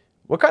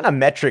 What kind of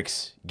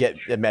metrics get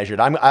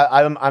measured? I'm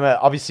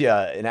obviously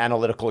an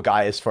analytical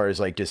guy as far as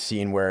like just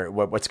seeing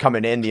what's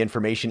coming in, the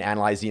information,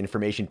 analyze the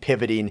information,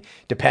 pivoting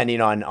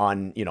depending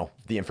on you know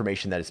the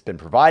information that has been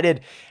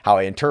provided, how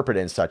I interpret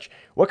it and such.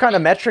 What kind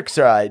of metrics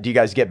do you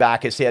guys get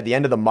back at, say, at the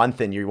end of the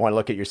month, and you want to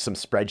look at some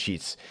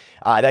spreadsheets?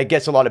 That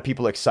gets a lot of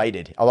people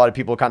excited. A lot of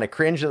people kind of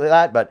cringe at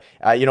that, but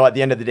you know, at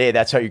the end of the day,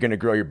 that's how you're going to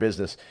grow your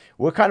business.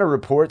 What kind of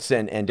reports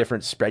and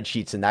different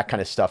spreadsheets and that kind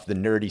of stuff, the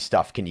nerdy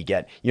stuff, can you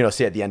get, you know,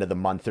 say at the end of the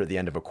month or the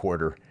end of a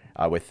quarter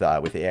with the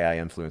AI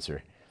influencer?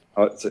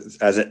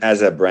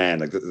 As a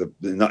brand, like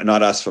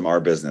not us from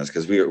our business,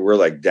 because we're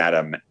like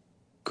data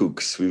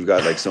kooks. We've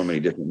got like so many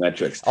different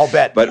metrics. I'll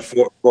bet. But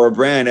for a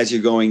brand, as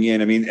you're going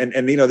in, I mean,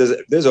 and you know,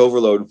 there's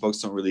overload and folks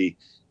don't really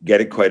get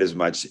it quite as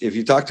much. If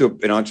you talk to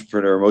an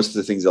entrepreneur, most of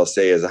the things they'll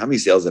say is, how many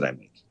sales did I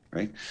make?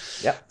 Right.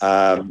 Yeah.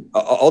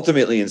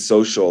 Ultimately in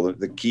social,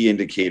 the key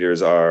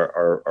indicators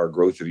are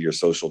growth of your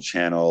social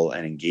channel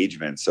and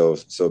engagement. So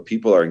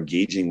people are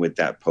engaging with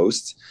that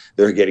post.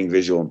 They're getting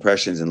visual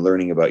impressions and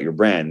learning about your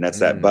brand. That's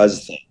that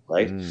buzz thing,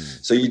 right?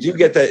 So you do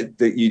get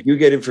you do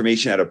get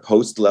information at a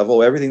post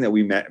level. Everything that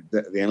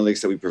the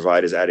analytics that we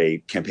provide is at a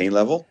campaign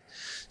level.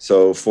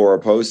 So for a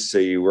post,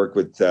 say you work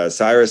with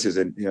Cyrus, who's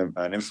an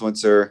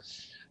influencer.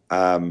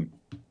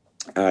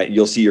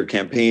 You'll see your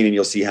campaign and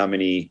you'll see how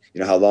many,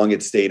 how long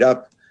it stayed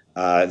up,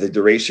 the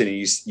duration, and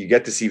you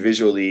get to see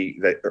visually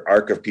the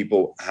arc of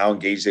people, how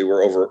engaged they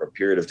were over a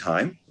period of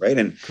time, right?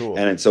 And cool.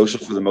 And in social,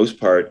 for the most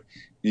part,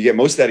 you get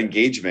most of that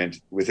engagement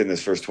within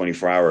this first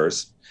 24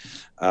 hours.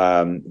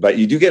 But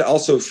you do get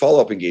also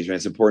follow-up engagement.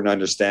 It's important to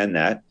understand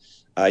that.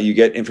 You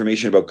get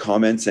information about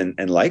comments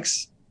and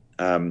likes.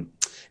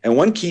 And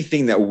one key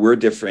thing that we're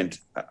different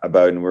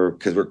about, and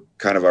because we're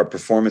kind of, our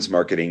performance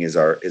marketing is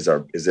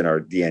in our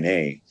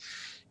DNA,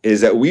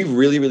 is that we've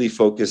really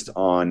focused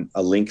on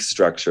a link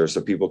structure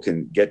so people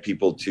can get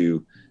people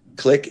to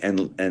click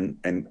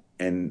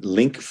and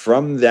link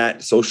from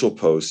that social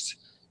post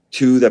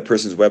to that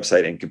person's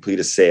website and complete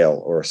a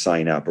sale or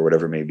sign up or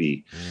whatever it may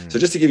be. So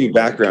just to give you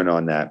background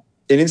on that,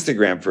 in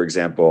Instagram, for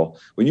example,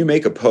 when you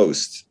make a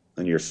post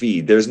on your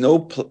feed, there's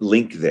no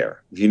link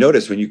there. If you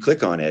notice, when you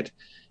click on it,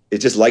 it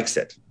just likes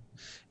it.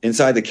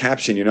 Inside the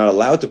caption, you're not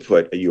allowed to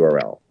put a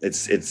URL.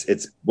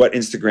 It's what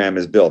Instagram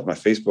has built. My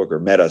Facebook, or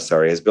Meta,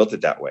 has built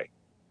it that way.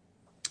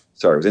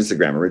 Sorry, it was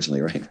Instagram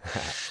originally, right?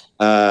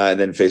 And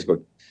then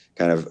Facebook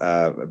kind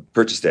of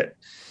purchased it.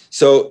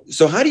 So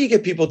how do you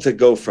get people to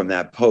go from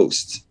that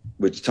post,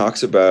 which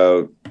talks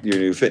about your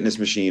new fitness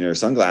machine or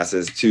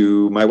sunglasses,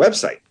 to my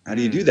website? How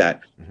do you do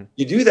that?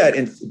 You do that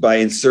by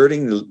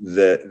inserting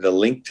the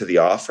link to the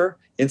offer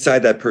inside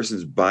that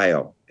person's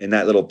bio. In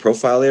that little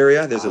profile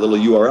area, there's a little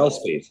URL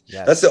space.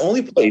 Yes. That's the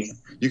only place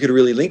you could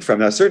really link from.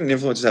 Now, certain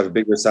influencers have a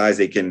bigger size.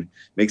 They can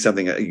make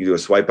something, you can do a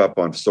swipe up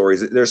on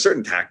stories. There are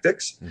certain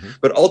tactics,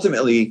 but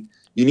ultimately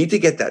you need to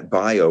get that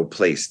bio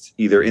placed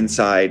either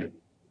inside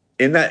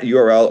in that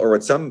URL, or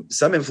what some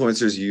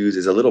influencers use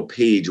is a little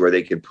page where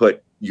they can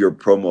put your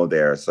promo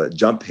there. It's a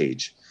jump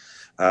page,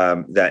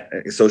 that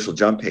social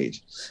jump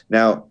page.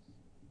 Now,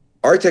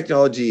 our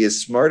technology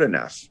is smart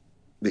enough,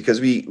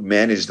 because we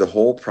manage the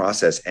whole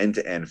process end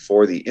to end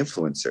for the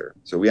influencer.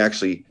 So we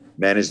actually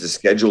manage the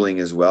scheduling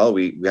as well.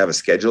 We have a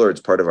scheduler. It's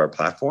part of our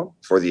platform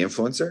for the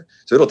influencer.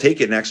 So it'll take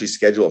it and actually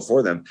schedule it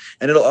for them.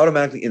 And it'll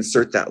automatically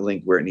insert that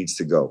link where it needs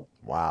to go.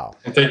 Wow.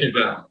 And take it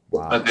down.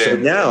 Wow. So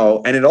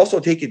now, and it also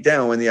take it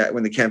down when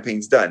the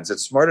campaign's done. So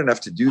it's smart enough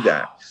to do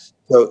that.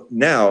 So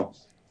now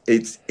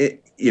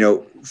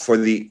now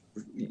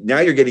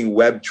you're getting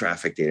web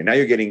traffic data. Now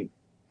you're getting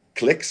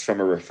clicks from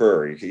a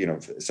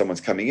referrer. Someone's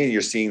coming in,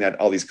 you're seeing that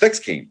all these clicks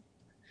came,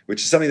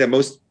 which is something that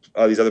most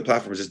of these other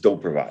platforms just don't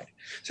provide.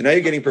 So now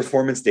you're getting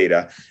performance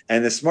data,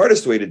 and the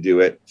smartest way to do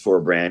it for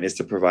a brand is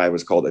to provide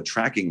what's called a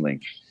tracking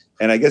link.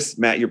 And I guess,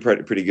 Matt, you're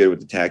pretty good with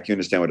the tech. You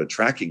understand what a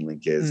tracking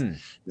link is.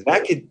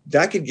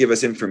 That could give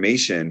us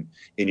information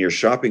in your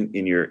shopping,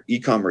 in your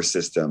e-commerce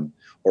system,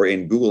 or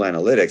in Google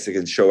Analytics. It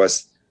can show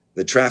us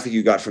the traffic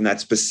you got from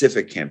that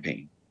specific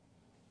campaign.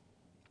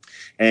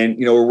 And,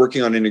 we're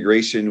working on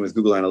integration with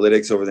Google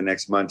Analytics over the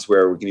next months,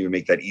 where we can even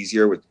make that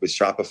easier with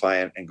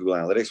Shopify and Google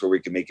Analytics, where we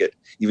can make it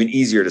even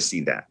easier to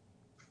see that.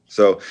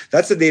 So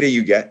that's the data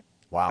you get.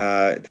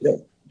 Wow.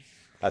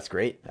 That's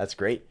great. That's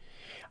great.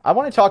 I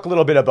want to talk a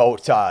little bit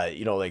about,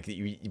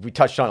 we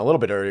touched on a little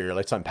bit earlier.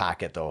 Let's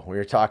unpack it though. We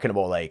were talking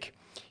about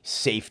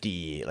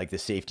safety, the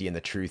safety and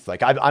the truth.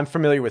 I'm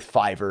familiar with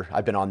Fiverr.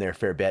 I've been on there a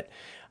fair bit.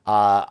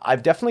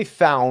 I've definitely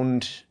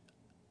found,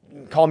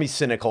 call me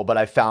cynical, but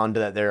I found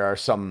that there are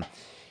some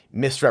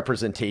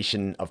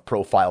misrepresentation of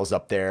profiles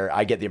up there.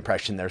 I get the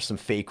impression there's some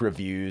fake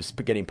reviews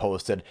getting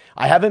posted.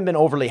 I haven't been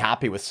overly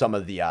happy with some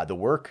of the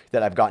work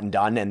that I've gotten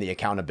done and the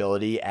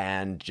accountability,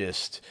 and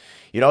just,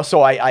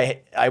 so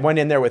I went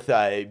in there with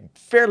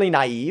fairly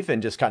naive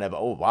and just kind of,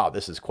 oh wow,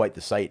 this is quite the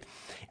site.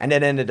 And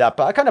it ended up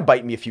kind of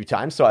biting me a few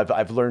times. So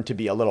I've learned to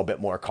be a little bit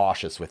more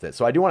cautious with it.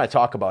 So I do want to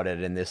talk about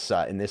it in this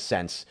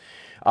sense.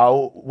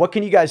 What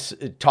can you guys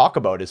talk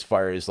about as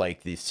far as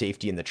the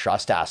safety and the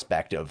trust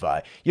aspect of,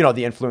 the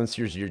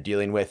influencers you're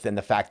dealing with, and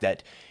the fact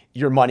that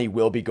your money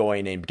will be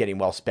going and getting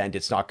well spent?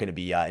 It's not going to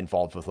be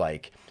involved with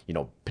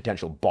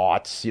potential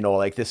bots,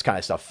 this kind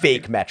of stuff,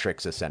 fake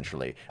metrics,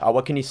 essentially.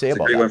 What can you say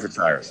about that? That's a great one for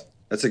Cyrus.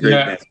 That's a great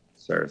answer,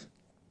 Cyrus.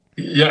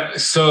 Yeah.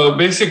 So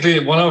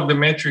basically, one of the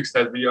metrics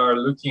that we are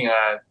looking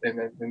at and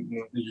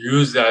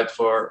use that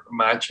for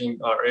matching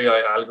our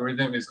AI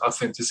algorithm is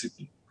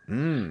authenticity.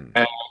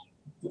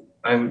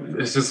 And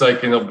it's just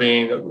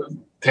being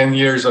 10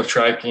 years of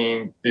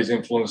tracking these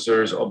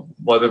influencers of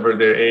whatever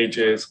their age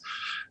is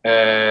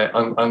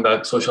on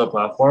that social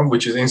platform,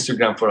 which is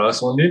Instagram for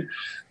us only,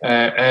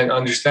 and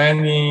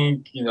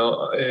understanding,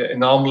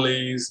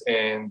 anomalies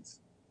and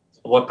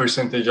what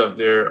percentage of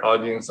their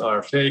audience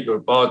are fake or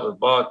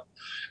bot.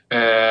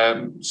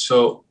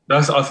 So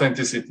that's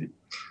authenticity.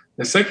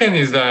 The second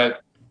is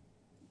that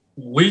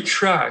we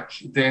track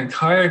the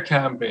entire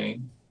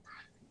campaign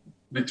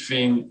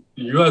between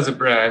you as a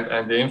brand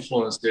and the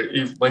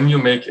influencer. When you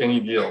make any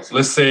deals,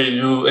 let's say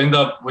you end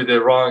up with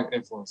a wrong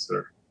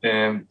influencer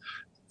and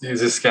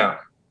it's a scam,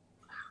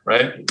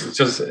 right?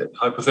 Just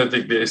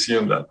hypothetically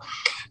assume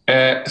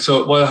that.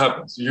 So what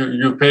happens?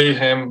 You pay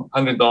him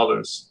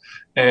 $100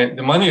 and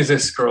the money is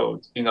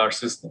escrowed in our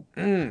system.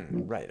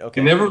 Right.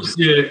 Okay. You never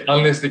see it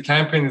unless the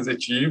campaign is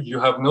achieved. You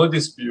have no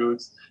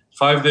disputes.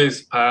 5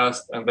 days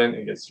passed and then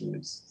it gets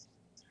released.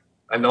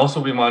 And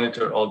also we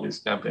monitor all these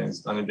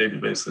campaigns on a daily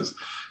basis,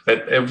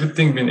 that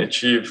everything been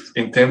achieved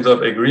in terms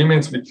of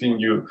agreements between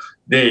you,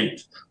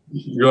 date,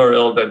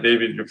 URL that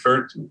David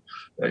referred to,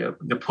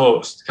 the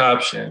post,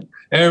 caption,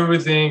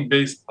 everything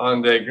based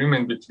on the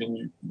agreement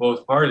between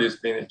both parties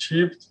being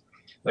achieved,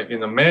 like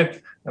in a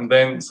met, and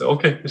then say,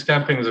 okay, this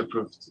campaign is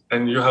approved,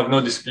 and you have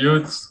no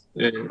disputes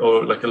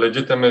or like a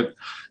legitimate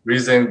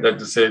reason that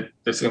to say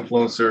this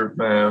influencer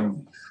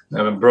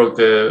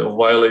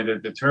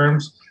violated the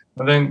terms,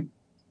 and then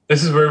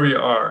this is where we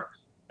are.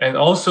 And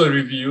also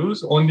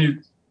reviews only,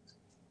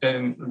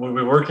 and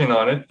we're working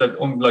on it, that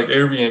like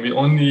Airbnb,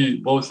 only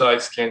both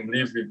sides can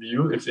leave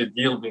review if a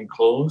deal been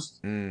closed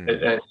and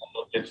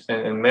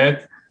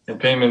met and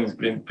payment's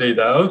been paid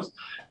out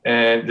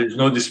and there's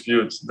no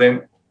disputes.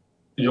 Then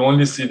you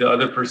only see the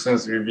other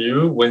person's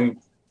review when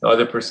the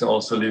other person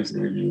also leaves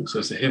the review. So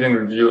it's a hidden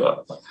review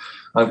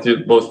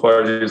until both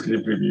parties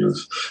leave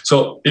reviews.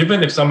 So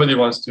even if somebody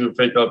wants to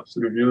fake up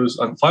reviews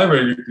on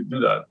Fiverr, you could do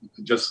that. You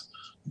could just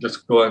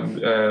go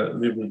and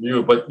leave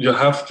review, but you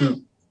have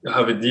to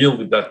have a deal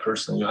with that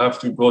person. You have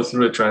to go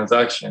through a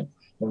transaction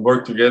and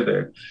work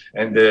together,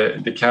 and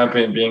the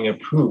campaign being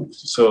approved.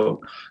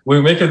 So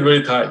we make it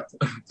very tight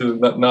to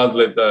not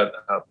let that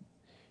happen.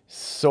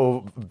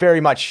 So very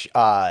much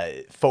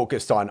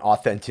focused on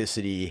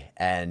authenticity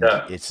and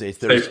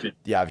safety.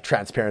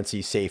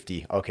 Transparency,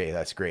 safety. Okay,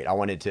 that's great. I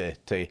wanted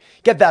to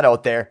get that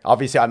out there.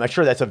 Obviously, I'm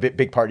sure that's a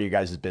big part of you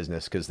guys'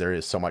 business because there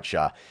is so much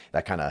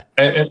that kind of.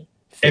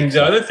 And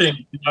the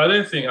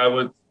other thing I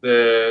would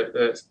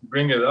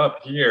bring it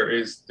up here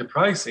is the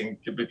pricing,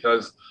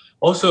 because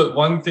also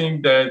one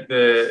thing that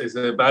is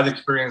a bad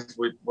experience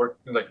with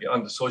working like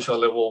on the social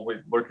level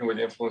with working with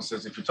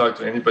influencers. If you talk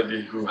to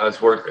anybody who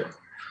has worked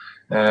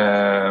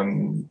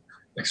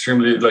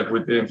extremely like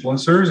with the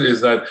influencers,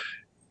 is that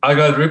I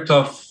got ripped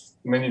off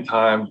many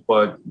times,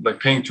 but like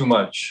paying too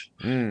much.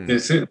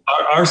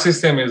 Our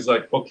system is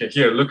like, okay,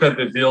 here, look at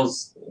the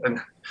deals, and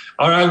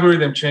our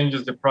algorithm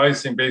changes the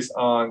pricing based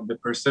on the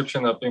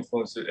perception of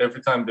influencers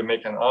every time they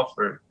make an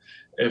offer.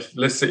 If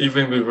let's say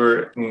even we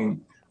were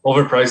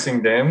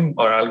overpricing them,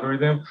 our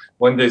algorithm,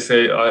 when they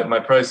say my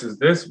price is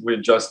this, we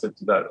adjust it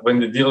to that. When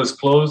the deal is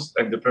closed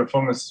and the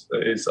performance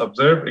is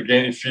observed,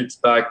 again, it feeds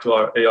back to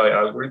our AI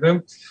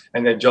algorithm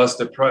and adjusts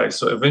the price.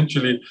 So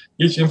eventually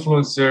each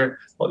influencer,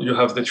 you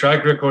have the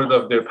track record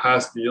of their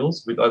past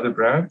deals with other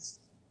brands.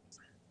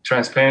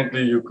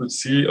 Transparently, you could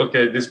see,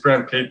 okay, this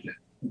brand paid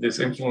this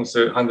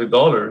influencer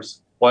 $100.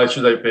 Why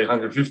should I pay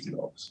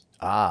 $150?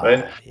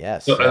 Right?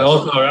 Yes. So, and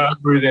also our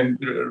algorithm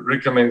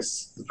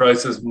recommends the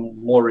prices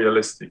more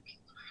realistic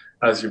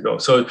as you go.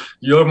 So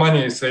your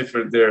money is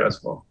safer there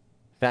as well.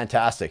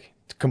 Fantastic.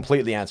 It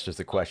completely answers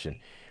the question.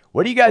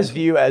 What do you guys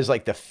view as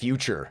like the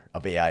future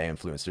of AI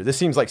influencer? This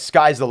seems like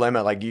sky's the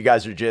limit. Like you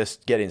guys are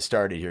just getting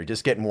started here,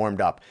 just getting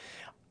warmed up.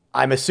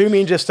 I'm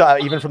assuming just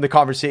even from the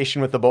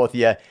conversation with the both of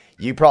you,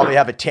 you probably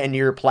have a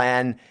 10-year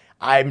plan.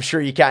 I'm sure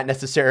you can't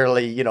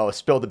necessarily,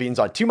 spill the beans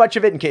on too much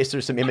of it in case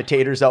there's some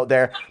imitators out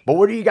there. But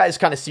where do you guys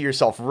kind of see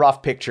yourself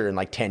rough picture in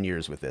like 10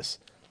 years with this?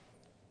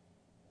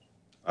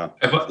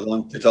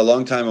 It's a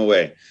long time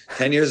away.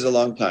 10 years is a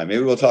long time.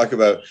 Maybe we'll talk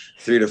about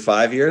 3 to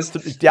 5 years.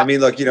 Yeah. I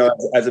mean, look,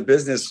 as a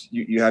business,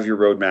 you have your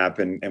roadmap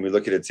and we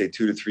look at it, say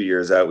 2 to 3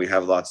 years out, we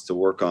have lots to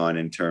work on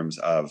in terms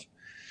of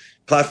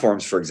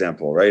platforms, for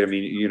example, right? I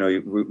mean,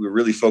 we're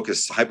really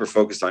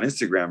hyper-focused on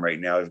Instagram right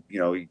now.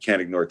 You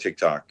can't ignore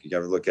TikTok. You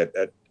got to look at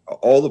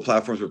all the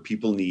platforms where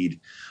people need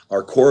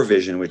our core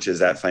vision, which is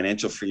that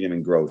financial freedom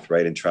and growth,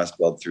 right? And trust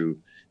built through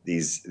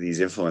these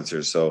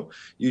influencers. So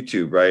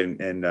YouTube, right?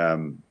 And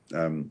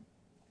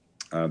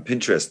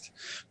Pinterest,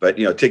 but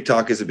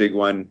TikTok is a big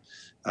one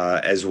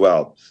as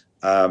well.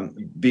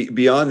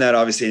 Beyond that,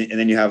 obviously, and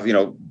then you have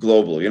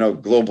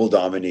global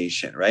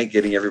domination, right?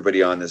 Getting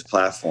everybody on this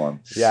platform.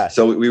 Yeah.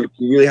 So we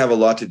really have a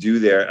lot to do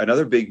there.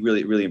 Another big,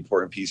 really, really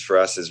important piece for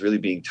us is really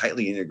being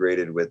tightly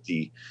integrated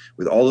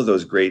with all of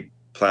those great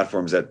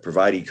platforms that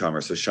provide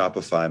e-commerce. So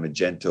Shopify,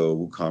 Magento,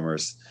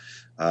 WooCommerce.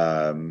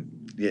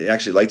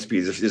 Actually,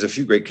 Lightspeed. There's a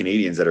few great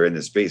Canadians that are in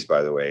this space,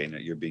 by the way. And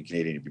you're being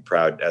Canadian, you'd be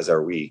proud, as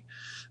are we.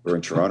 We're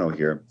in Toronto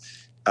here.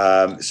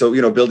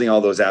 So building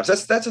all those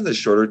apps. That's in the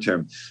shorter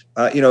term.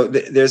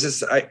 There's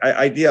this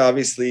idea,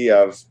 obviously,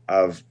 of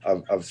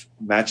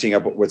matching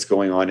up what's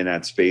going on in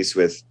that space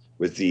with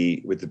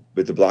the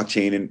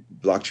blockchain and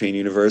blockchain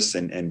universe,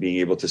 and being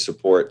able to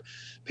support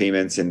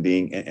payments and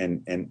being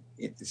and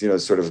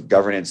sort of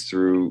governance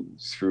through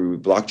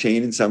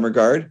blockchain in some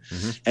regard.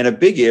 Mm-hmm. And a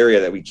big area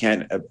that we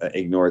can't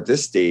ignore at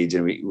this stage,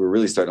 and we're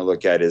really starting to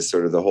look at, is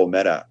sort of the whole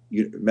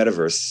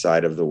metaverse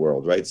side of the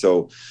world, right?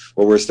 So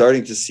what we're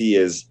starting to see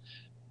is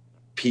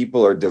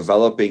people are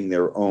developing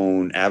their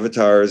own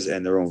avatars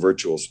and their own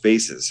virtual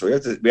spaces. So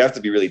we have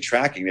to be really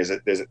tracking.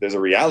 There's a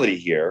reality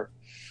here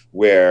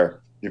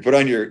where you put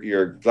on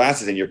your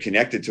glasses and you're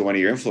connected to one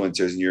of your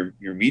influencers and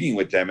you're meeting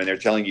with them and they're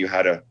telling you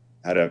how to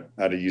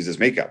use this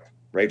makeup,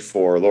 right,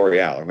 for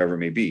L'Oreal or whoever it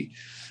may be,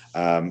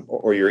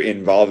 or you're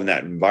involved in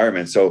that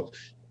environment. So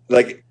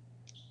like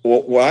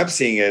what I'm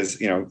seeing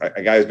is,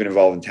 a guy who's been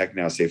involved in tech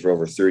now, say, for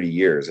over 30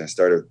 years, and I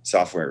started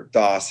software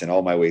DOS and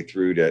all my way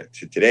through to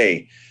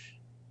today.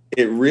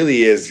 It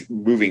really is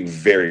moving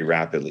very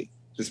rapidly.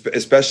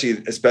 especially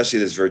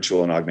this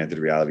virtual and augmented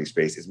reality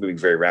space is moving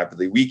very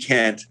rapidly. We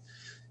can't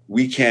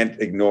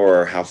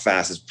ignore how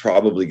fast it's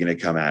probably going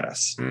to come at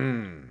us.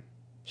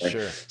 Right?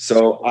 Sure.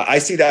 So I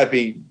see that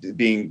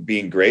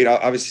being great.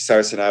 Obviously,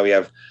 Cyrus and I, we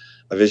have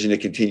a vision to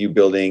continue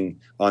building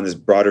on this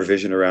broader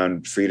vision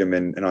around freedom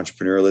and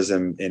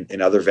entrepreneurialism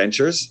in other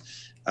ventures.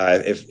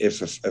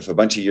 If a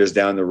bunch of years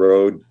down the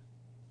road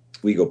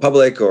we go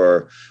public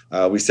or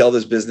we sell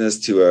this business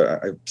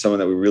to someone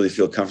that we really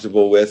feel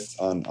comfortable with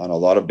on a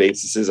lot of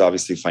bases,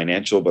 obviously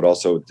financial, but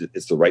also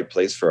it's the right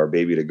place for our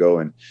baby to go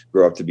and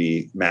grow up to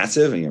be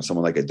massive. And,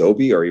 someone like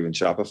Adobe or even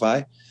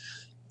Shopify.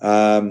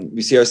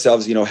 We see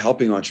ourselves,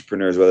 helping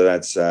entrepreneurs, whether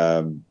that's,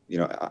 I'll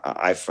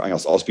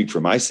speak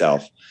for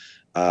myself,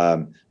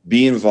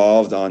 be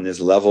involved on this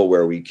level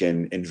where we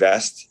can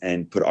invest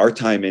and put our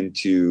time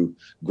into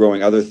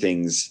growing other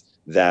things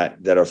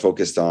that are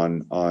focused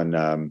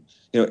on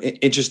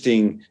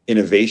interesting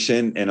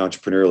innovation and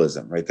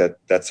entrepreneurialism, right?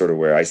 That's sort of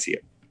where I see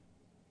it.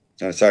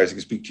 Sorry, I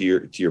can speak to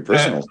your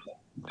personal.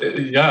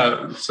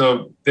 Yeah.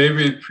 So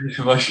David,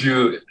 pretty much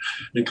you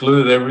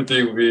included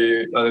everything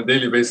we on a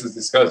daily basis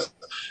discuss.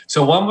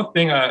 So one more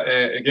thing,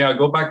 again, I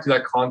go back to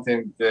that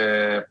content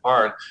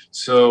part.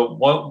 So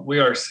what we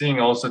are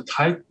seeing also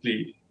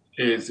tightly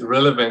is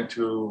relevant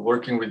to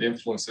working with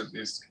influencers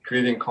is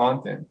creating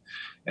content,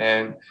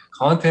 and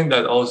content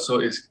that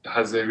also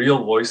has a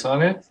real voice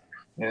on it,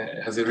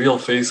 has a real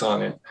face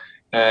on it.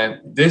 And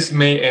this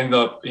may end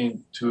up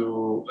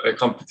into a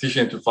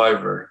competition to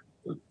Fiverr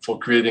for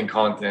creating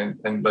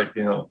content. And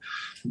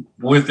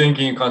we're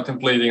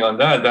contemplating on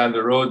that down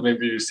the road.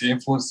 Maybe you see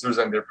influencers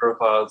and their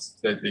profiles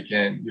that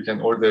you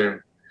can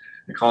order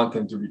the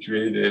content to be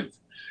created.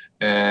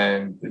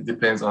 And it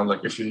depends on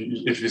if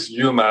it's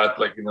you, Matt,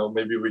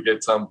 maybe we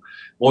get some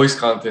voice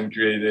content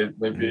created.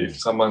 Maybe if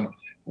someone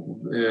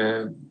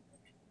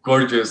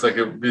gorgeous, like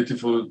a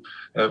beautiful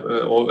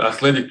or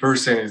athletic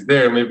person is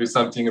there, maybe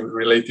something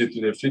related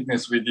to the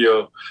fitness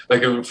video,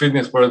 like a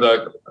fitness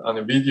product on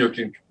a video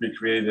can be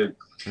created.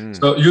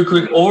 So you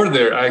could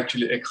order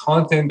actually a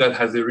content that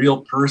has a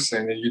real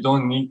person, and you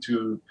don't need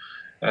to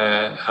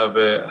have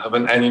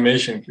an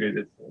animation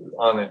created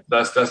on it.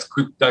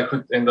 That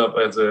could end up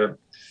as a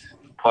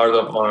part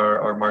of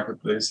our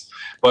marketplace.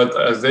 But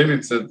as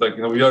David said,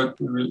 we are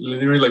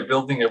literally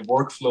building a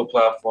workflow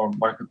platform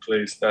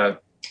marketplace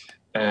that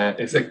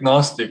it's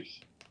agnostic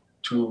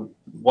to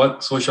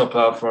what social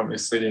platform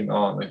is sitting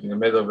on,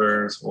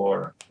 Metaverse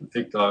or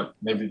TikTok,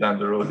 maybe down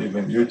the road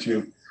even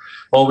YouTube.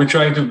 Well, we're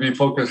trying to be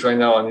focused right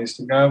now on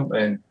Instagram,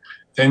 and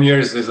 10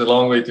 years is a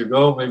long way to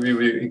go. Maybe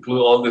we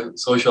include all the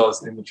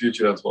socials in the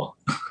future as well.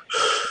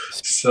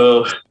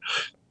 So,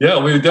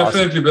 yeah, we're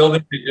definitely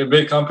building a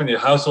big company, a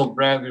household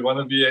brand. We want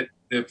to be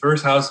the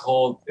first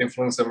household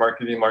influencer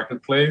marketing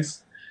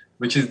marketplace,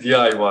 which is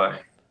DIY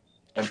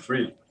and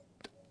free.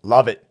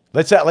 Love it.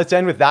 Let's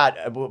end with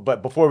that.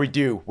 But before we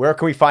do, where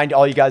can we find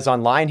all you guys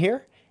online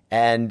here?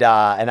 And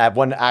I have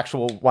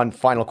one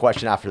final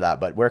question after that.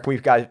 But where can we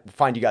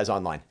find you guys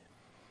online?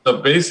 So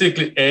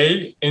basically,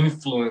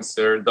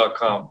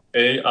 ainfluencer.com.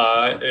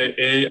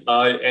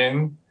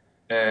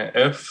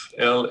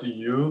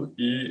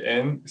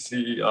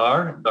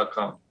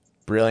 AINFLUENCER.com.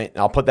 Brilliant.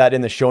 I'll put that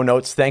in the show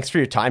notes. Thanks for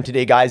your time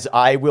today, guys.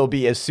 I will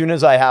be, as soon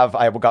as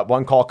I've got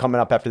one call coming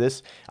up after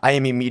this, I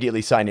am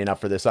immediately signing up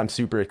for this. I'm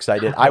super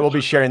excited. I will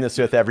be sharing this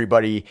with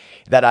everybody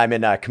that I'm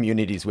in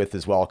communities with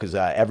as well, because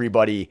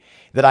everybody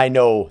that I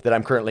know that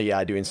I'm currently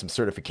doing some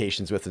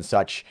certifications with and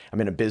such, I'm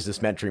in a business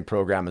mentoring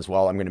program as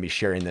well. I'm going to be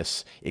sharing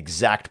this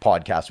exact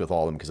podcast with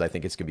all of them because I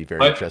think it's going to be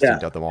very interesting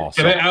to them all.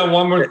 Can I add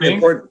one more thing?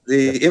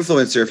 The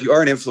influencer, if you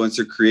are an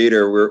influencer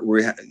creator,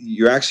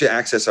 you actually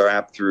access our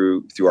app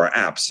through our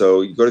app.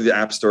 So you go to the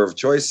app store of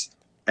choice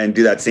and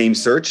do that same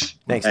search.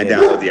 Thanks, and Dave.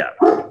 download the app.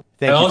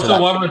 And also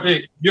one more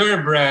thing, you're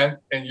a brand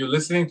and you're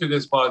listening to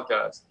this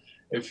podcast.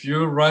 If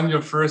you run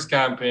your first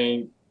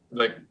campaign,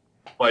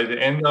 by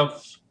the end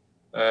of,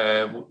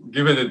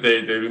 give it a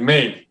date,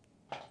 May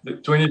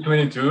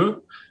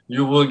 2022,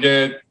 you will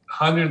get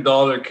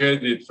 $100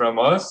 credit from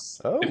us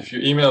if you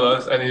email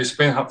us and you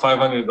spend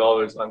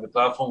 $500 on the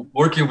platform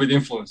working with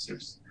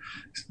influencers.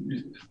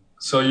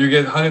 So you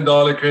get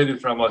 $100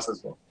 credit from us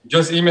as well.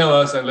 Just email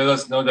us and let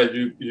us know that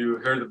you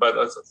heard about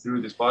us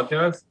through this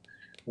podcast.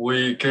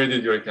 We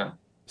credit your account.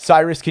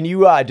 Cyrus, can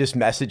you just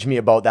message me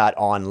about that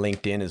on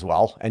LinkedIn as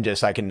well? And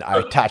just I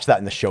attach that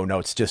in the show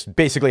notes, just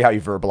basically how you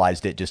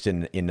verbalized it, just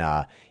in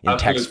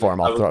text form.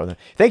 I'll throw it there.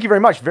 Thank you very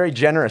much. Very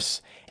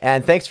generous.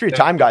 And thanks for your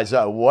time, guys.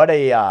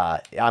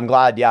 I'm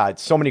glad. Yeah,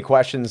 so many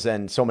questions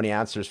and so many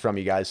answers from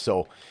you guys.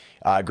 So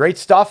great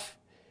stuff.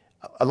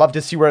 I'd love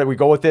to see where we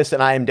go with this,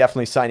 and I am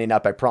definitely signing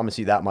up. I promise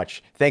you that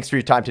much. Thanks for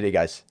your time today,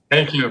 guys.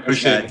 Thank you.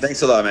 Appreciate it.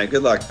 Thanks a lot, man.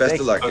 Good luck. Best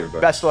of luck,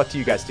 everybody. Best of luck to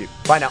you guys, too.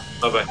 Bye now.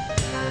 Bye-bye.